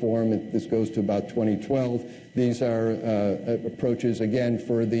we perform. This goes to about 2012. These are approaches, again,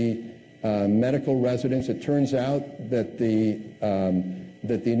 for the medical residents. It turns out that the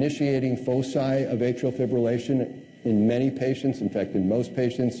initiating foci of atrial fibrillation in many patients, in fact in most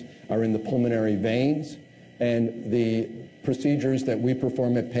patients, are in the pulmonary veins. And the procedures that we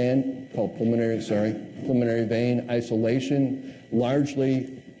perform at Penn, called pulmonary vein isolation,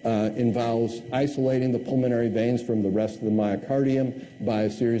 largely involves isolating the pulmonary veins from the rest of the myocardium by a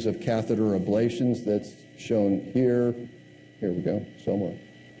series of catheter ablations that's shown here. Here we go, somewhere.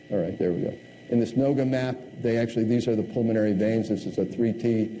 All right, there we go. In this NOGA map, these are the pulmonary veins. This is a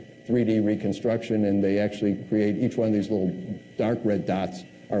 3D reconstruction, and they actually create, each one of these little dark red dots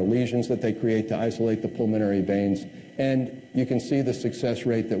are lesions that they create to isolate the pulmonary veins. And you can see the success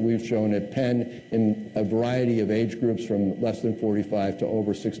rate that we've shown at Penn in a variety of age groups from less than 45 to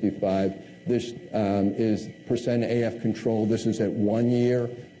over 65. This is percent AF control. This is at 1 year.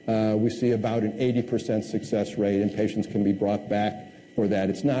 We see about an 80% success rate, and patients can be brought back for that.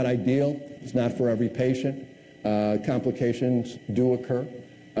 It's not ideal. It's not for every patient. Complications do occur,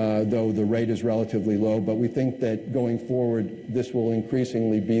 though the rate is relatively low. But we think that going forward, this will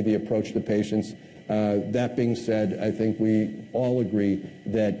increasingly be the approach to patients. That being said, I think we all agree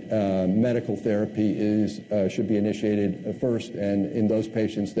that medical therapy should be initiated first, and in those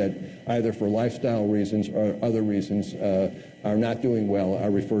patients that either for lifestyle reasons or other reasons are not doing well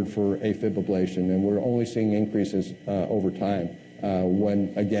are referred for AFib ablation. And we're only seeing increases over time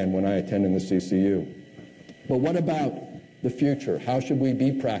when I attend in the CCU. But what about the future? How should we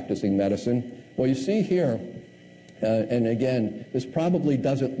be practicing medicine? Well, you see here, and again, this probably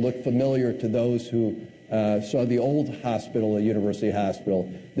doesn't look familiar to those who saw the old hospital, the University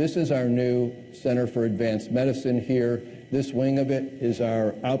Hospital. This is our new Center for Advanced Medicine here. This wing of it is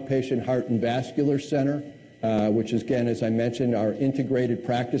our outpatient heart and vascular center, which is, again, as I mentioned, our integrated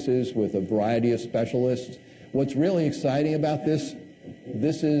practices with a variety of specialists. What's really exciting about this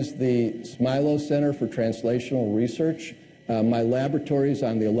is the Smilo Center for Translational Research. My laboratory is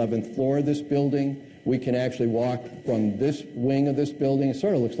on the 11th floor of this building. We can actually walk from this wing of this building. It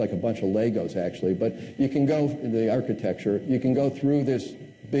sort of looks like a bunch of Legos, actually, but you can go, the architecture, you can go through this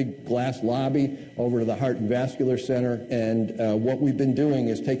big glass lobby over to the Heart and Vascular Center, and what we've been doing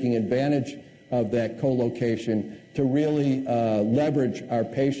is taking advantage of that co-location to really leverage our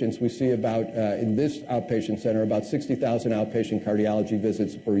patients. We see about, in this outpatient center, about 60,000 outpatient cardiology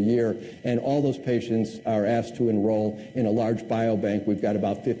visits per year, and all those patients are asked to enroll in a large biobank. We've got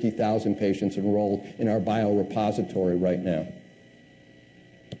about 50,000 patients enrolled in our biorepository right now.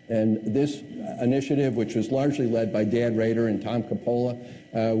 And this initiative, which was largely led by Dan Rader and Tom Coppola,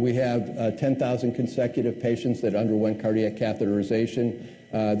 we have 10,000 consecutive patients that underwent cardiac catheterization.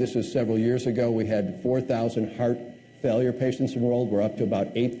 This was several years ago. We had 4,000 heart failure patients enrolled. We're up to about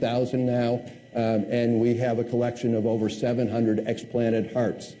 8,000 now, and we have a collection of over 700 explanted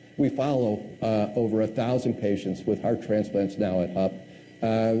hearts. We follow over 1,000 patients with heart transplants now at HUP.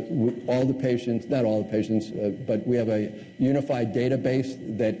 All the patients, not all the patients, but we have a unified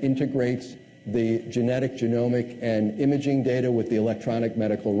database that integrates the genetic, genomic, and imaging data with the electronic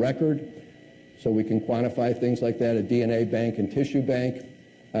medical record, so we can quantify things like that, a DNA bank and tissue bank.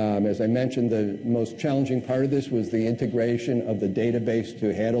 As I mentioned, the most challenging part of this was the integration of the database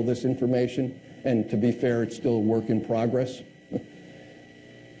to handle this information, and to be fair, it's still a work in progress.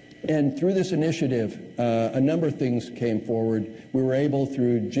 And through this initiative, a number of things came forward. We were able,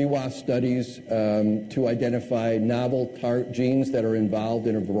 through GWAS studies, to identify novel genes that are involved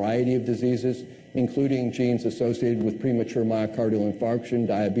in a variety of diseases, including genes associated with premature myocardial infarction,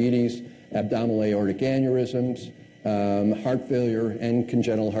 diabetes, abdominal aortic aneurysms, heart failure, and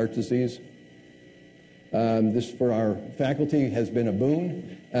congenital heart disease. This, for our faculty, has been a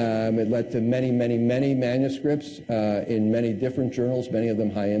boon. It led to many, many, many manuscripts in many different journals, many of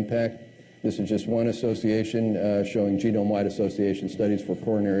them high impact. This is just one association showing genome-wide association studies for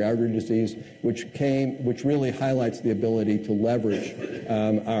coronary artery disease, which really highlights the ability to leverage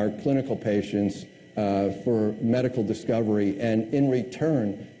our clinical patients for medical discovery, and in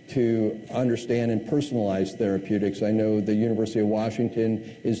return to understand and personalize therapeutics. I know the University of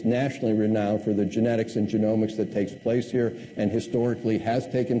Washington is nationally renowned for the genetics and genomics that takes place here, and historically has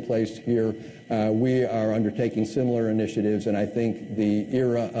taken place here. We are undertaking similar initiatives, and I think the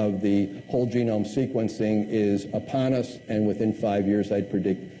era of the whole genome sequencing is upon us, and within 5 years I'd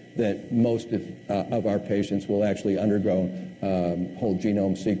predict that most of our patients will actually undergo whole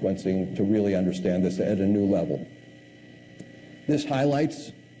genome sequencing to really understand this at a new level. This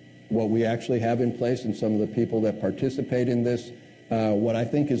highlights what we actually have in place and some of the people that participate in this. What I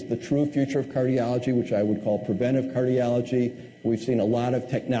think is the true future of cardiology, which I would call preventive cardiology. We've seen a lot of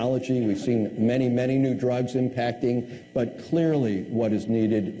technology. We've seen many, many new drugs impacting, but clearly what is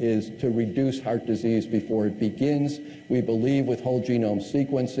needed is to reduce heart disease before it begins. We believe with whole genome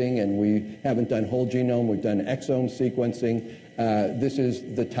sequencing, and we haven't done whole genome, we've done exome sequencing. This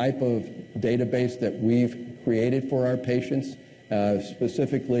is the type of database that we've created for our patients.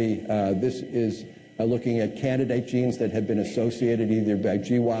 Specifically, this is looking at candidate genes that have been associated either by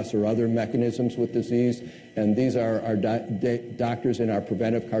GWAS or other mechanisms with disease. And these are our doctors in our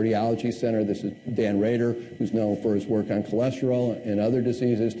preventive cardiology center. This is Dan Rader, who's known for his work on cholesterol and other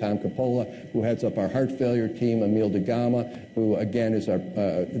diseases. Tom Coppola, who heads up our heart failure team. Emil DeGama, who again is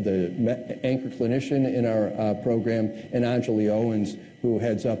the anchor clinician in our program. And Anjali Owens, who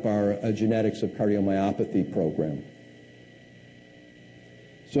heads up our genetics of cardiomyopathy program.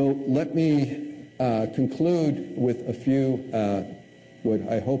 So let me conclude with a few, what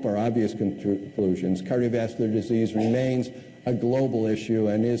I hope are obvious conclusions. Cardiovascular disease remains a global issue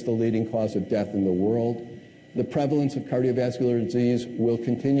and is the leading cause of death in the world. The prevalence of cardiovascular disease will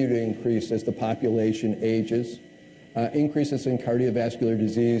continue to increase as the population ages. Increases in cardiovascular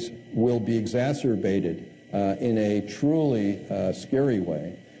disease will be exacerbated in a truly scary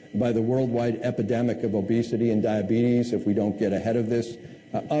way by the worldwide epidemic of obesity and diabetes if we don't get ahead of this.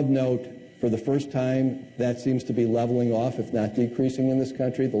 Of note, for the first time, that seems to be leveling off, if not decreasing in this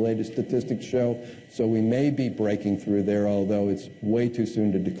country. The latest statistics show. So we may be breaking through there, although it's way too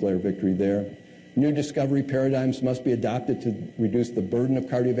soon to declare victory there. New discovery paradigms must be adopted to reduce the burden of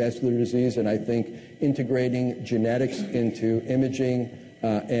cardiovascular disease, and I think integrating genetics into imaging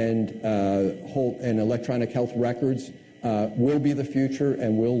and electronic health records will be the future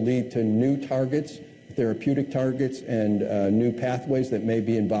and will lead to new targets therapeutic targets and new pathways that may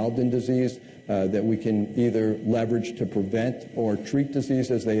be involved in disease that we can either leverage to prevent or treat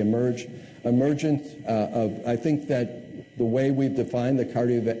disease as they emerge. Emergence I think that the way we've defined the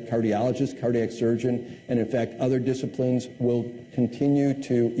cardiologist, cardiac surgeon, and in fact other disciplines will continue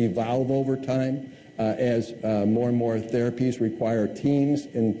to evolve over time as more and more therapies require teams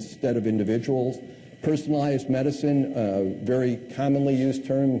instead of individuals. Personalized medicine, very commonly used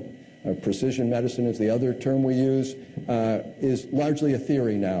term, precision medicine is the other term we use, is largely a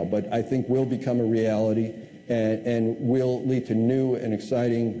theory now, but I think will become a reality and will lead to new and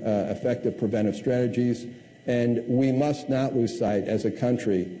exciting, effective preventive strategies. And we must not lose sight as a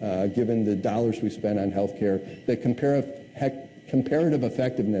country, given the dollars we spend on healthcare, that comparative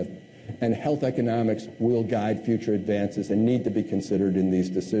effectiveness and health economics will guide future advances and need to be considered in these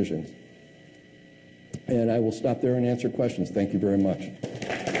decisions. And I will stop there and answer questions. Thank you very much.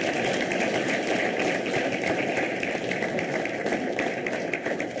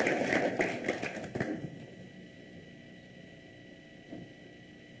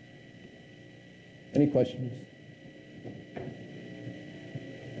 Any questions?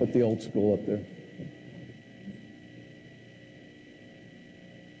 Put the old school up there.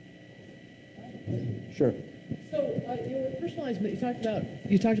 Sure. So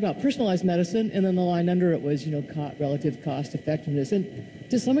you talked about personalized medicine, and then the line under it was relative cost effectiveness, and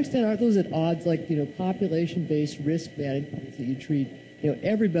to some extent aren't those at odds, like population-based risk management that you treat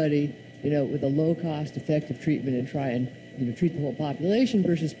everybody with a low cost effective treatment and try and treat the whole population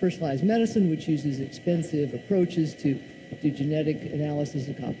versus personalized medicine, which uses expensive approaches to do genetic analysis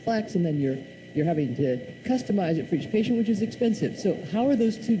and complex, and then you're having to customize it for each patient, which is expensive. So how are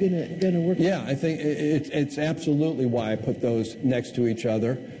those two going to work? Yeah, I think it's absolutely why I put those next to each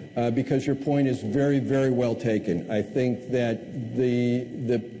other, because your point is very, very well taken. I think that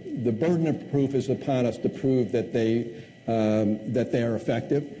the burden of proof is upon us to prove that they are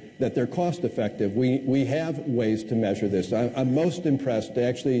effective, that they're cost effective. We have ways to measure this. I'm most impressed,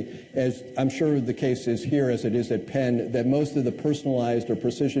 actually, as I'm sure the case is here as it is at Penn, that most of the personalized or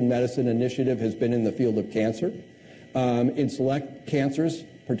precision medicine initiative has been in the field of cancer. In select cancers,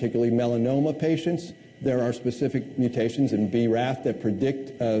 particularly melanoma patients, there are specific mutations in BRAF that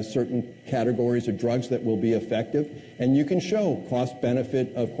predict certain categories of drugs that will be effective, and you can show cost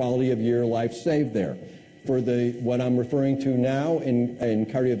benefit of quality of your life saved there. For what I'm referring to now in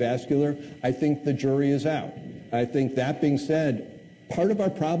cardiovascular, I think the jury is out. I think that being said, part of our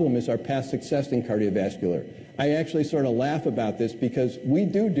problem is our past success in cardiovascular. I actually sort of laugh about this because we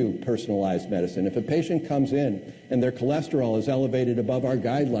do personalized medicine. If a patient comes in and their cholesterol is elevated above our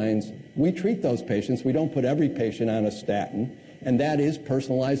guidelines, we treat those patients. We don't put every patient on a statin. And that is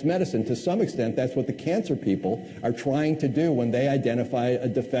personalized medicine. To some extent, that's what the cancer people are trying to do when they identify a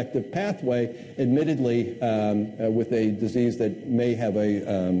defective pathway, admittedly with a disease that may have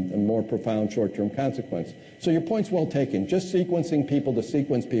a more profound short-term consequence. So your point's well taken. Just sequencing people to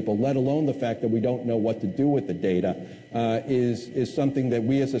sequence people, let alone the fact that we don't know what to do with the data, is something that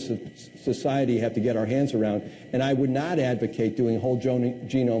we as a society have to get our hands around. And I would not advocate doing whole genome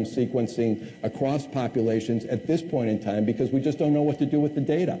sequencing across populations at this point in time because we just don't know what to do with the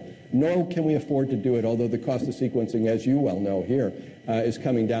data. Nor can we afford to do it, although the cost of sequencing, as you well know here, is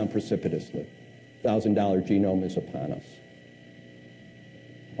coming down precipitously. $1,000 genome is upon us.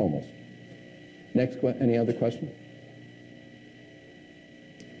 Almost. Next, any other question?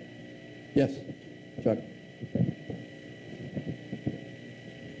 Yes, Chuck.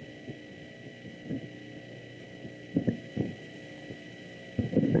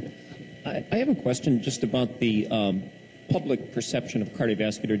 I have a question just about the public perception of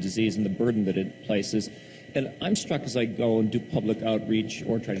cardiovascular disease and the burden that it places. And I'm struck as I go and do public outreach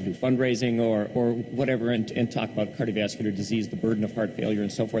or try to do fundraising or whatever and talk about cardiovascular disease, the burden of heart failure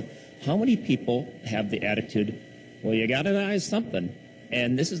and so forth. How many people have the attitude, well, you got to die something,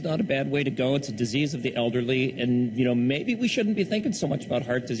 and this is not a bad way to go. It's a disease of the elderly, and maybe we shouldn't be thinking so much about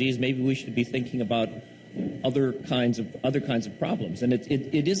heart disease. Maybe we should be thinking about other kinds of problems. And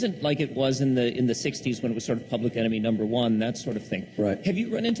it isn't like it was in the 60s when it was sort of public enemy number one, that sort of thing. Right. Have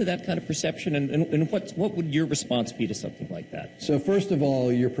you run into that kind of perception, and what would your response be to something like that? So first of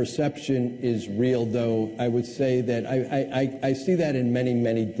all, your perception is real, though I would say that I see that in many,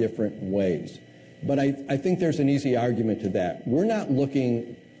 many different ways. But I think there's an easy argument to that. We're not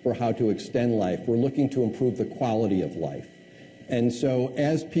looking for how to extend life. We're looking to improve the quality of life. And so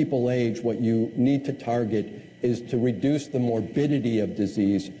as people age, what you need to target is to reduce the morbidity of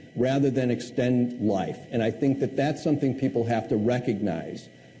disease rather than extend life. And I think that that's something people have to recognize.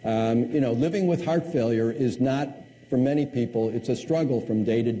 Living with heart failure is not for many people, it's a struggle from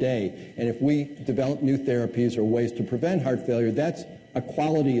day to day. And if we develop new therapies or ways to prevent heart failure, that's a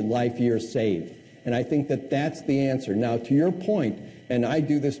quality life year saved. And I think that that's the answer. Now, to your point, and I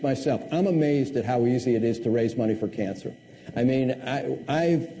do this myself, I'm amazed at how easy it is to raise money for cancer. I mean,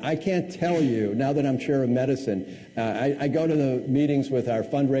 I can't tell you, now that I'm chair of medicine, I go to the meetings with our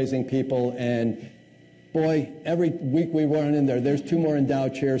fundraising people, and boy, every week we run in there, there's 2 more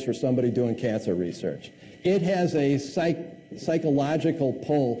endowed chairs for somebody doing cancer research. It has a psychological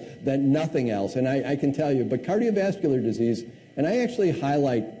pull that nothing else, and I can tell you, but cardiovascular disease, and I actually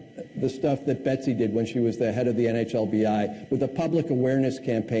highlight the stuff that Betsy did when she was the head of the NHLBI with a public awareness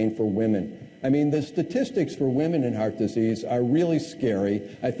campaign for women. I mean, the statistics for women in heart disease are really scary.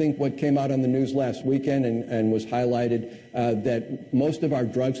 I think what came out on the news last weekend and was highlighted, that most of our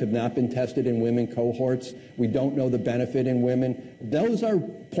drugs have not been tested in women cohorts. We don't know the benefit in women. Those are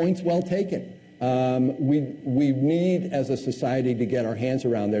points well taken. We need, as a society, to get our hands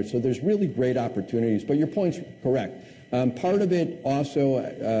around there. So there's really great opportunities. But your point's correct. Part of it also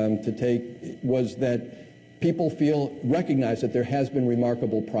to take was that people recognize that there has been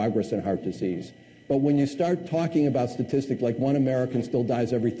remarkable progress in heart disease. But when you start talking about statistics like 1 American still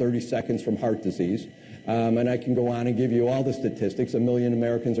dies every 30 seconds from heart disease, and I can go on and give you all the statistics, 1 million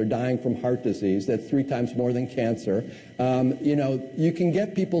Americans are dying from heart disease, that's 3 times more than cancer. You know, you can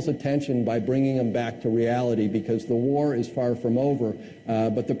get people's attention by bringing them back to reality because the war is far from over.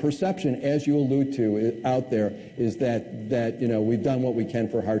 But the perception, as you allude to out there, is that you know, we've done what we can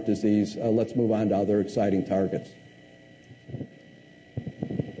for heart disease. Let's move on to other exciting targets.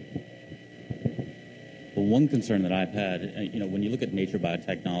 Well, one concern that I've had, you know, when you look at nature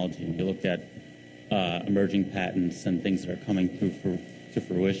biotechnology and you look at emerging patents and things that are coming through to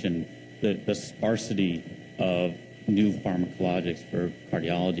fruition, the sparsity of new pharmacologics for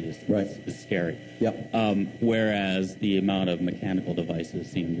cardiology is scary. Yep. Whereas the amount of mechanical devices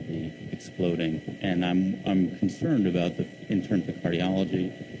seem to be exploding, and I'm concerned about in terms of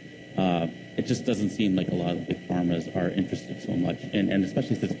cardiology. It just doesn't seem like a lot of big pharmas are interested so much, and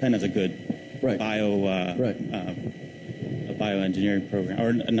especially since Penn has a good bioengineering program,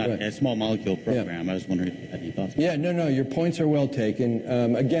 or not a small molecule program. I was wondering if you had any thoughts. Yeah, no, your points are well taken.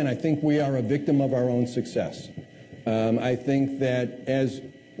 Again, I think we are a victim of our own success. I think that, as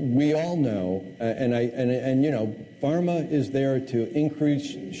we all know, and you know, pharma is there to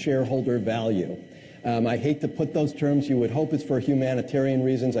increase shareholder value. I hate to put those terms. You would hope it's for humanitarian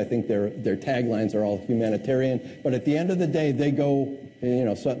reasons. I think their taglines are all humanitarian. But at the end of the day, they go, you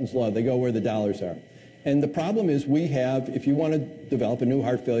know, Sutton's Law, they go where the dollars are. And the problem is we have, if you want to develop a new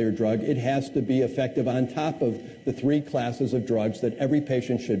heart failure drug, it has to be effective on top of the 3 classes of drugs that every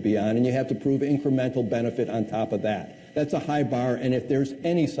patient should be on, and you have to prove incremental benefit on top of that. That's a high bar, and if there's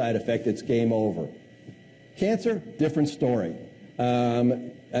any side effect, it's game over. Cancer, different story.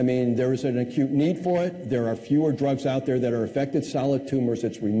 I mean, there is an acute need for it. There are fewer drugs out there that are effective. Solid tumors,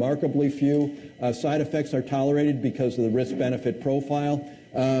 it's remarkably few. Side effects are tolerated because of the risk-benefit profile.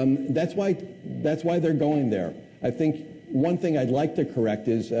 That's why they're going there. I think one thing I'd like to correct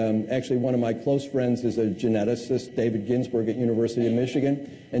is actually one of my close friends is a geneticist, David Ginsburg at University of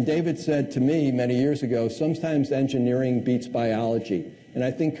Michigan. And David said to me many years ago, sometimes engineering beats biology. And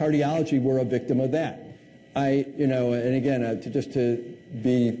I think cardiology, we're a victim of that. You know, and again, to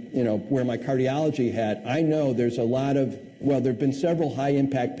be, you know, wear my cardiology hat, I know there's a lot of, well, there have been several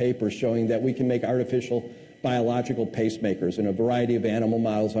high-impact papers showing that we can make artificial biological pacemakers in a variety of animal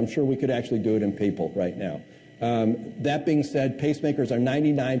models. I'm sure we could actually do it in people right now. That being said, pacemakers are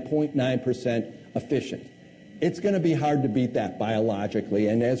 99.9% efficient. It's going to be hard to beat that biologically,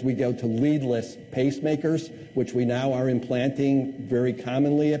 and as we go to leadless pacemakers, which we now are implanting very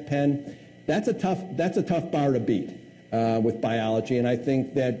commonly at Penn, that's a tough bar to beat with biology, and I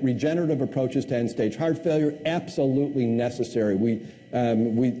think that regenerative approaches to end-stage heart failure, absolutely necessary.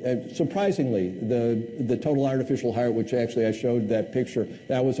 Surprisingly, the total artificial heart, which actually I showed that picture,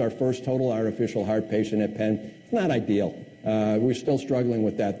 that was our first total artificial heart patient at Penn. It's not ideal. We're still struggling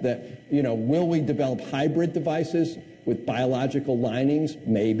with that. You know, will we develop hybrid devices with biological linings?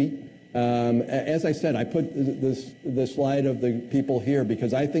 Maybe. As I said, I put the slide of the people here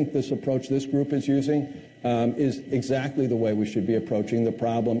because I think this approach this group is using is exactly the way we should be approaching the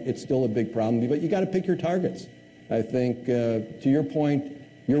problem. It's still a big problem, but you got to pick your targets. I think, to your point,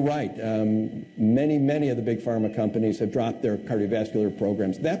 you're right. Many of the big pharma companies have dropped their cardiovascular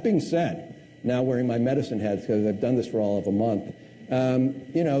programs. That being said, now wearing my medicine hat because I've done this for all of a month,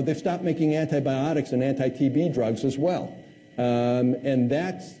 you know, they've stopped making antibiotics and anti-TB drugs as well. And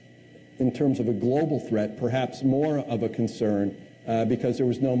that's, in terms of a global threat, perhaps more of a concern because there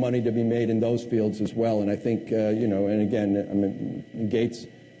was no money to be made in those fields as well. And I think, and again, I'm in Gates'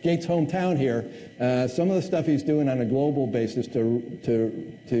 hometown here, some of the stuff he's doing on a global basis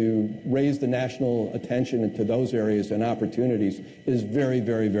to raise the national attention into those areas and opportunities is very,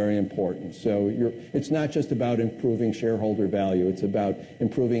 very, very important. So it's not just about improving shareholder value. It's about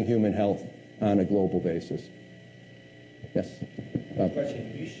improving human health on a global basis. Yes?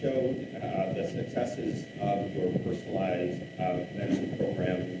 Question. You showed the successes of your personalized medicine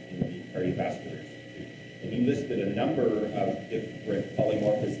program in the cardiovascular institute. And you listed a number of different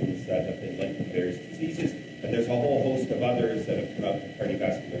polymorphisms that have been linked to various diseases, and there's a whole host of others that have come out in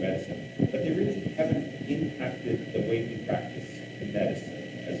cardiovascular medicine. But they really haven't impacted the way we practice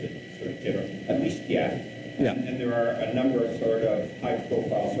medicine as a sort of general, at least yet. Yeah. And there are a number of sort of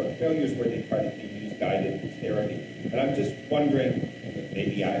high-profile sort of failures where they try to use guided therapy. And I'm just wondering,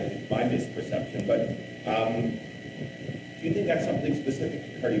 maybe my misperception, but do you think that's something specific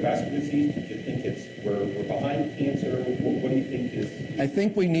to cardiovascular disease? Do you think we're behind cancer? What do you think is? I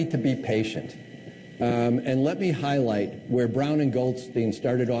think we need to be patient. And let me highlight where Brown and Goldstein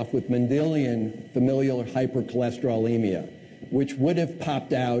started off with Mendelian familial hypercholesterolemia, which would have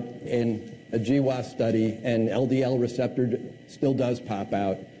popped out in a GWAS study, and LDL receptor still does pop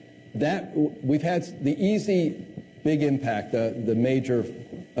out. That we've had the easy big impact, the major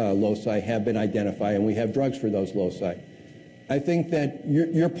loci have been identified, and we have drugs for those loci. I think that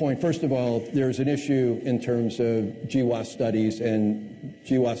your point, first of all, there's an issue in terms of GWAS studies, and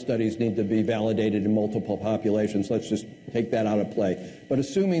GWAS studies need to be validated in multiple populations. Let's just take that out of play. But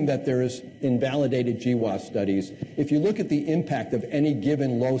assuming that there is invalidated GWAS studies, if you look at the impact of any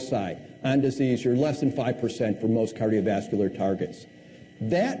given loci on disease, you're less than 5% for most cardiovascular targets.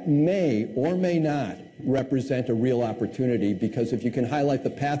 That may or may not represent a real opportunity, because if you can highlight the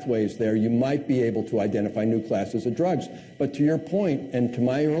pathways there, you might be able to identify new classes of drugs. But to your point, and to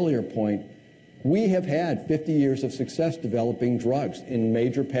my earlier point, we have had 50 years of success developing drugs in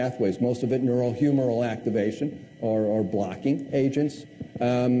major pathways, most of it neurohumoral activation or blocking agents.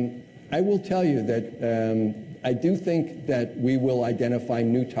 I will tell you that I do think that we will identify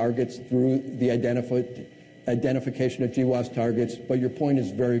new targets through the identification of GWAS targets, but your point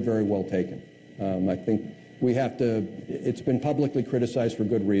is very, very well taken. I think we have to, it's been publicly criticized for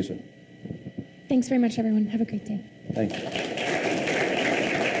good reason. Thanks very much, everyone. Have a great day. Thank you.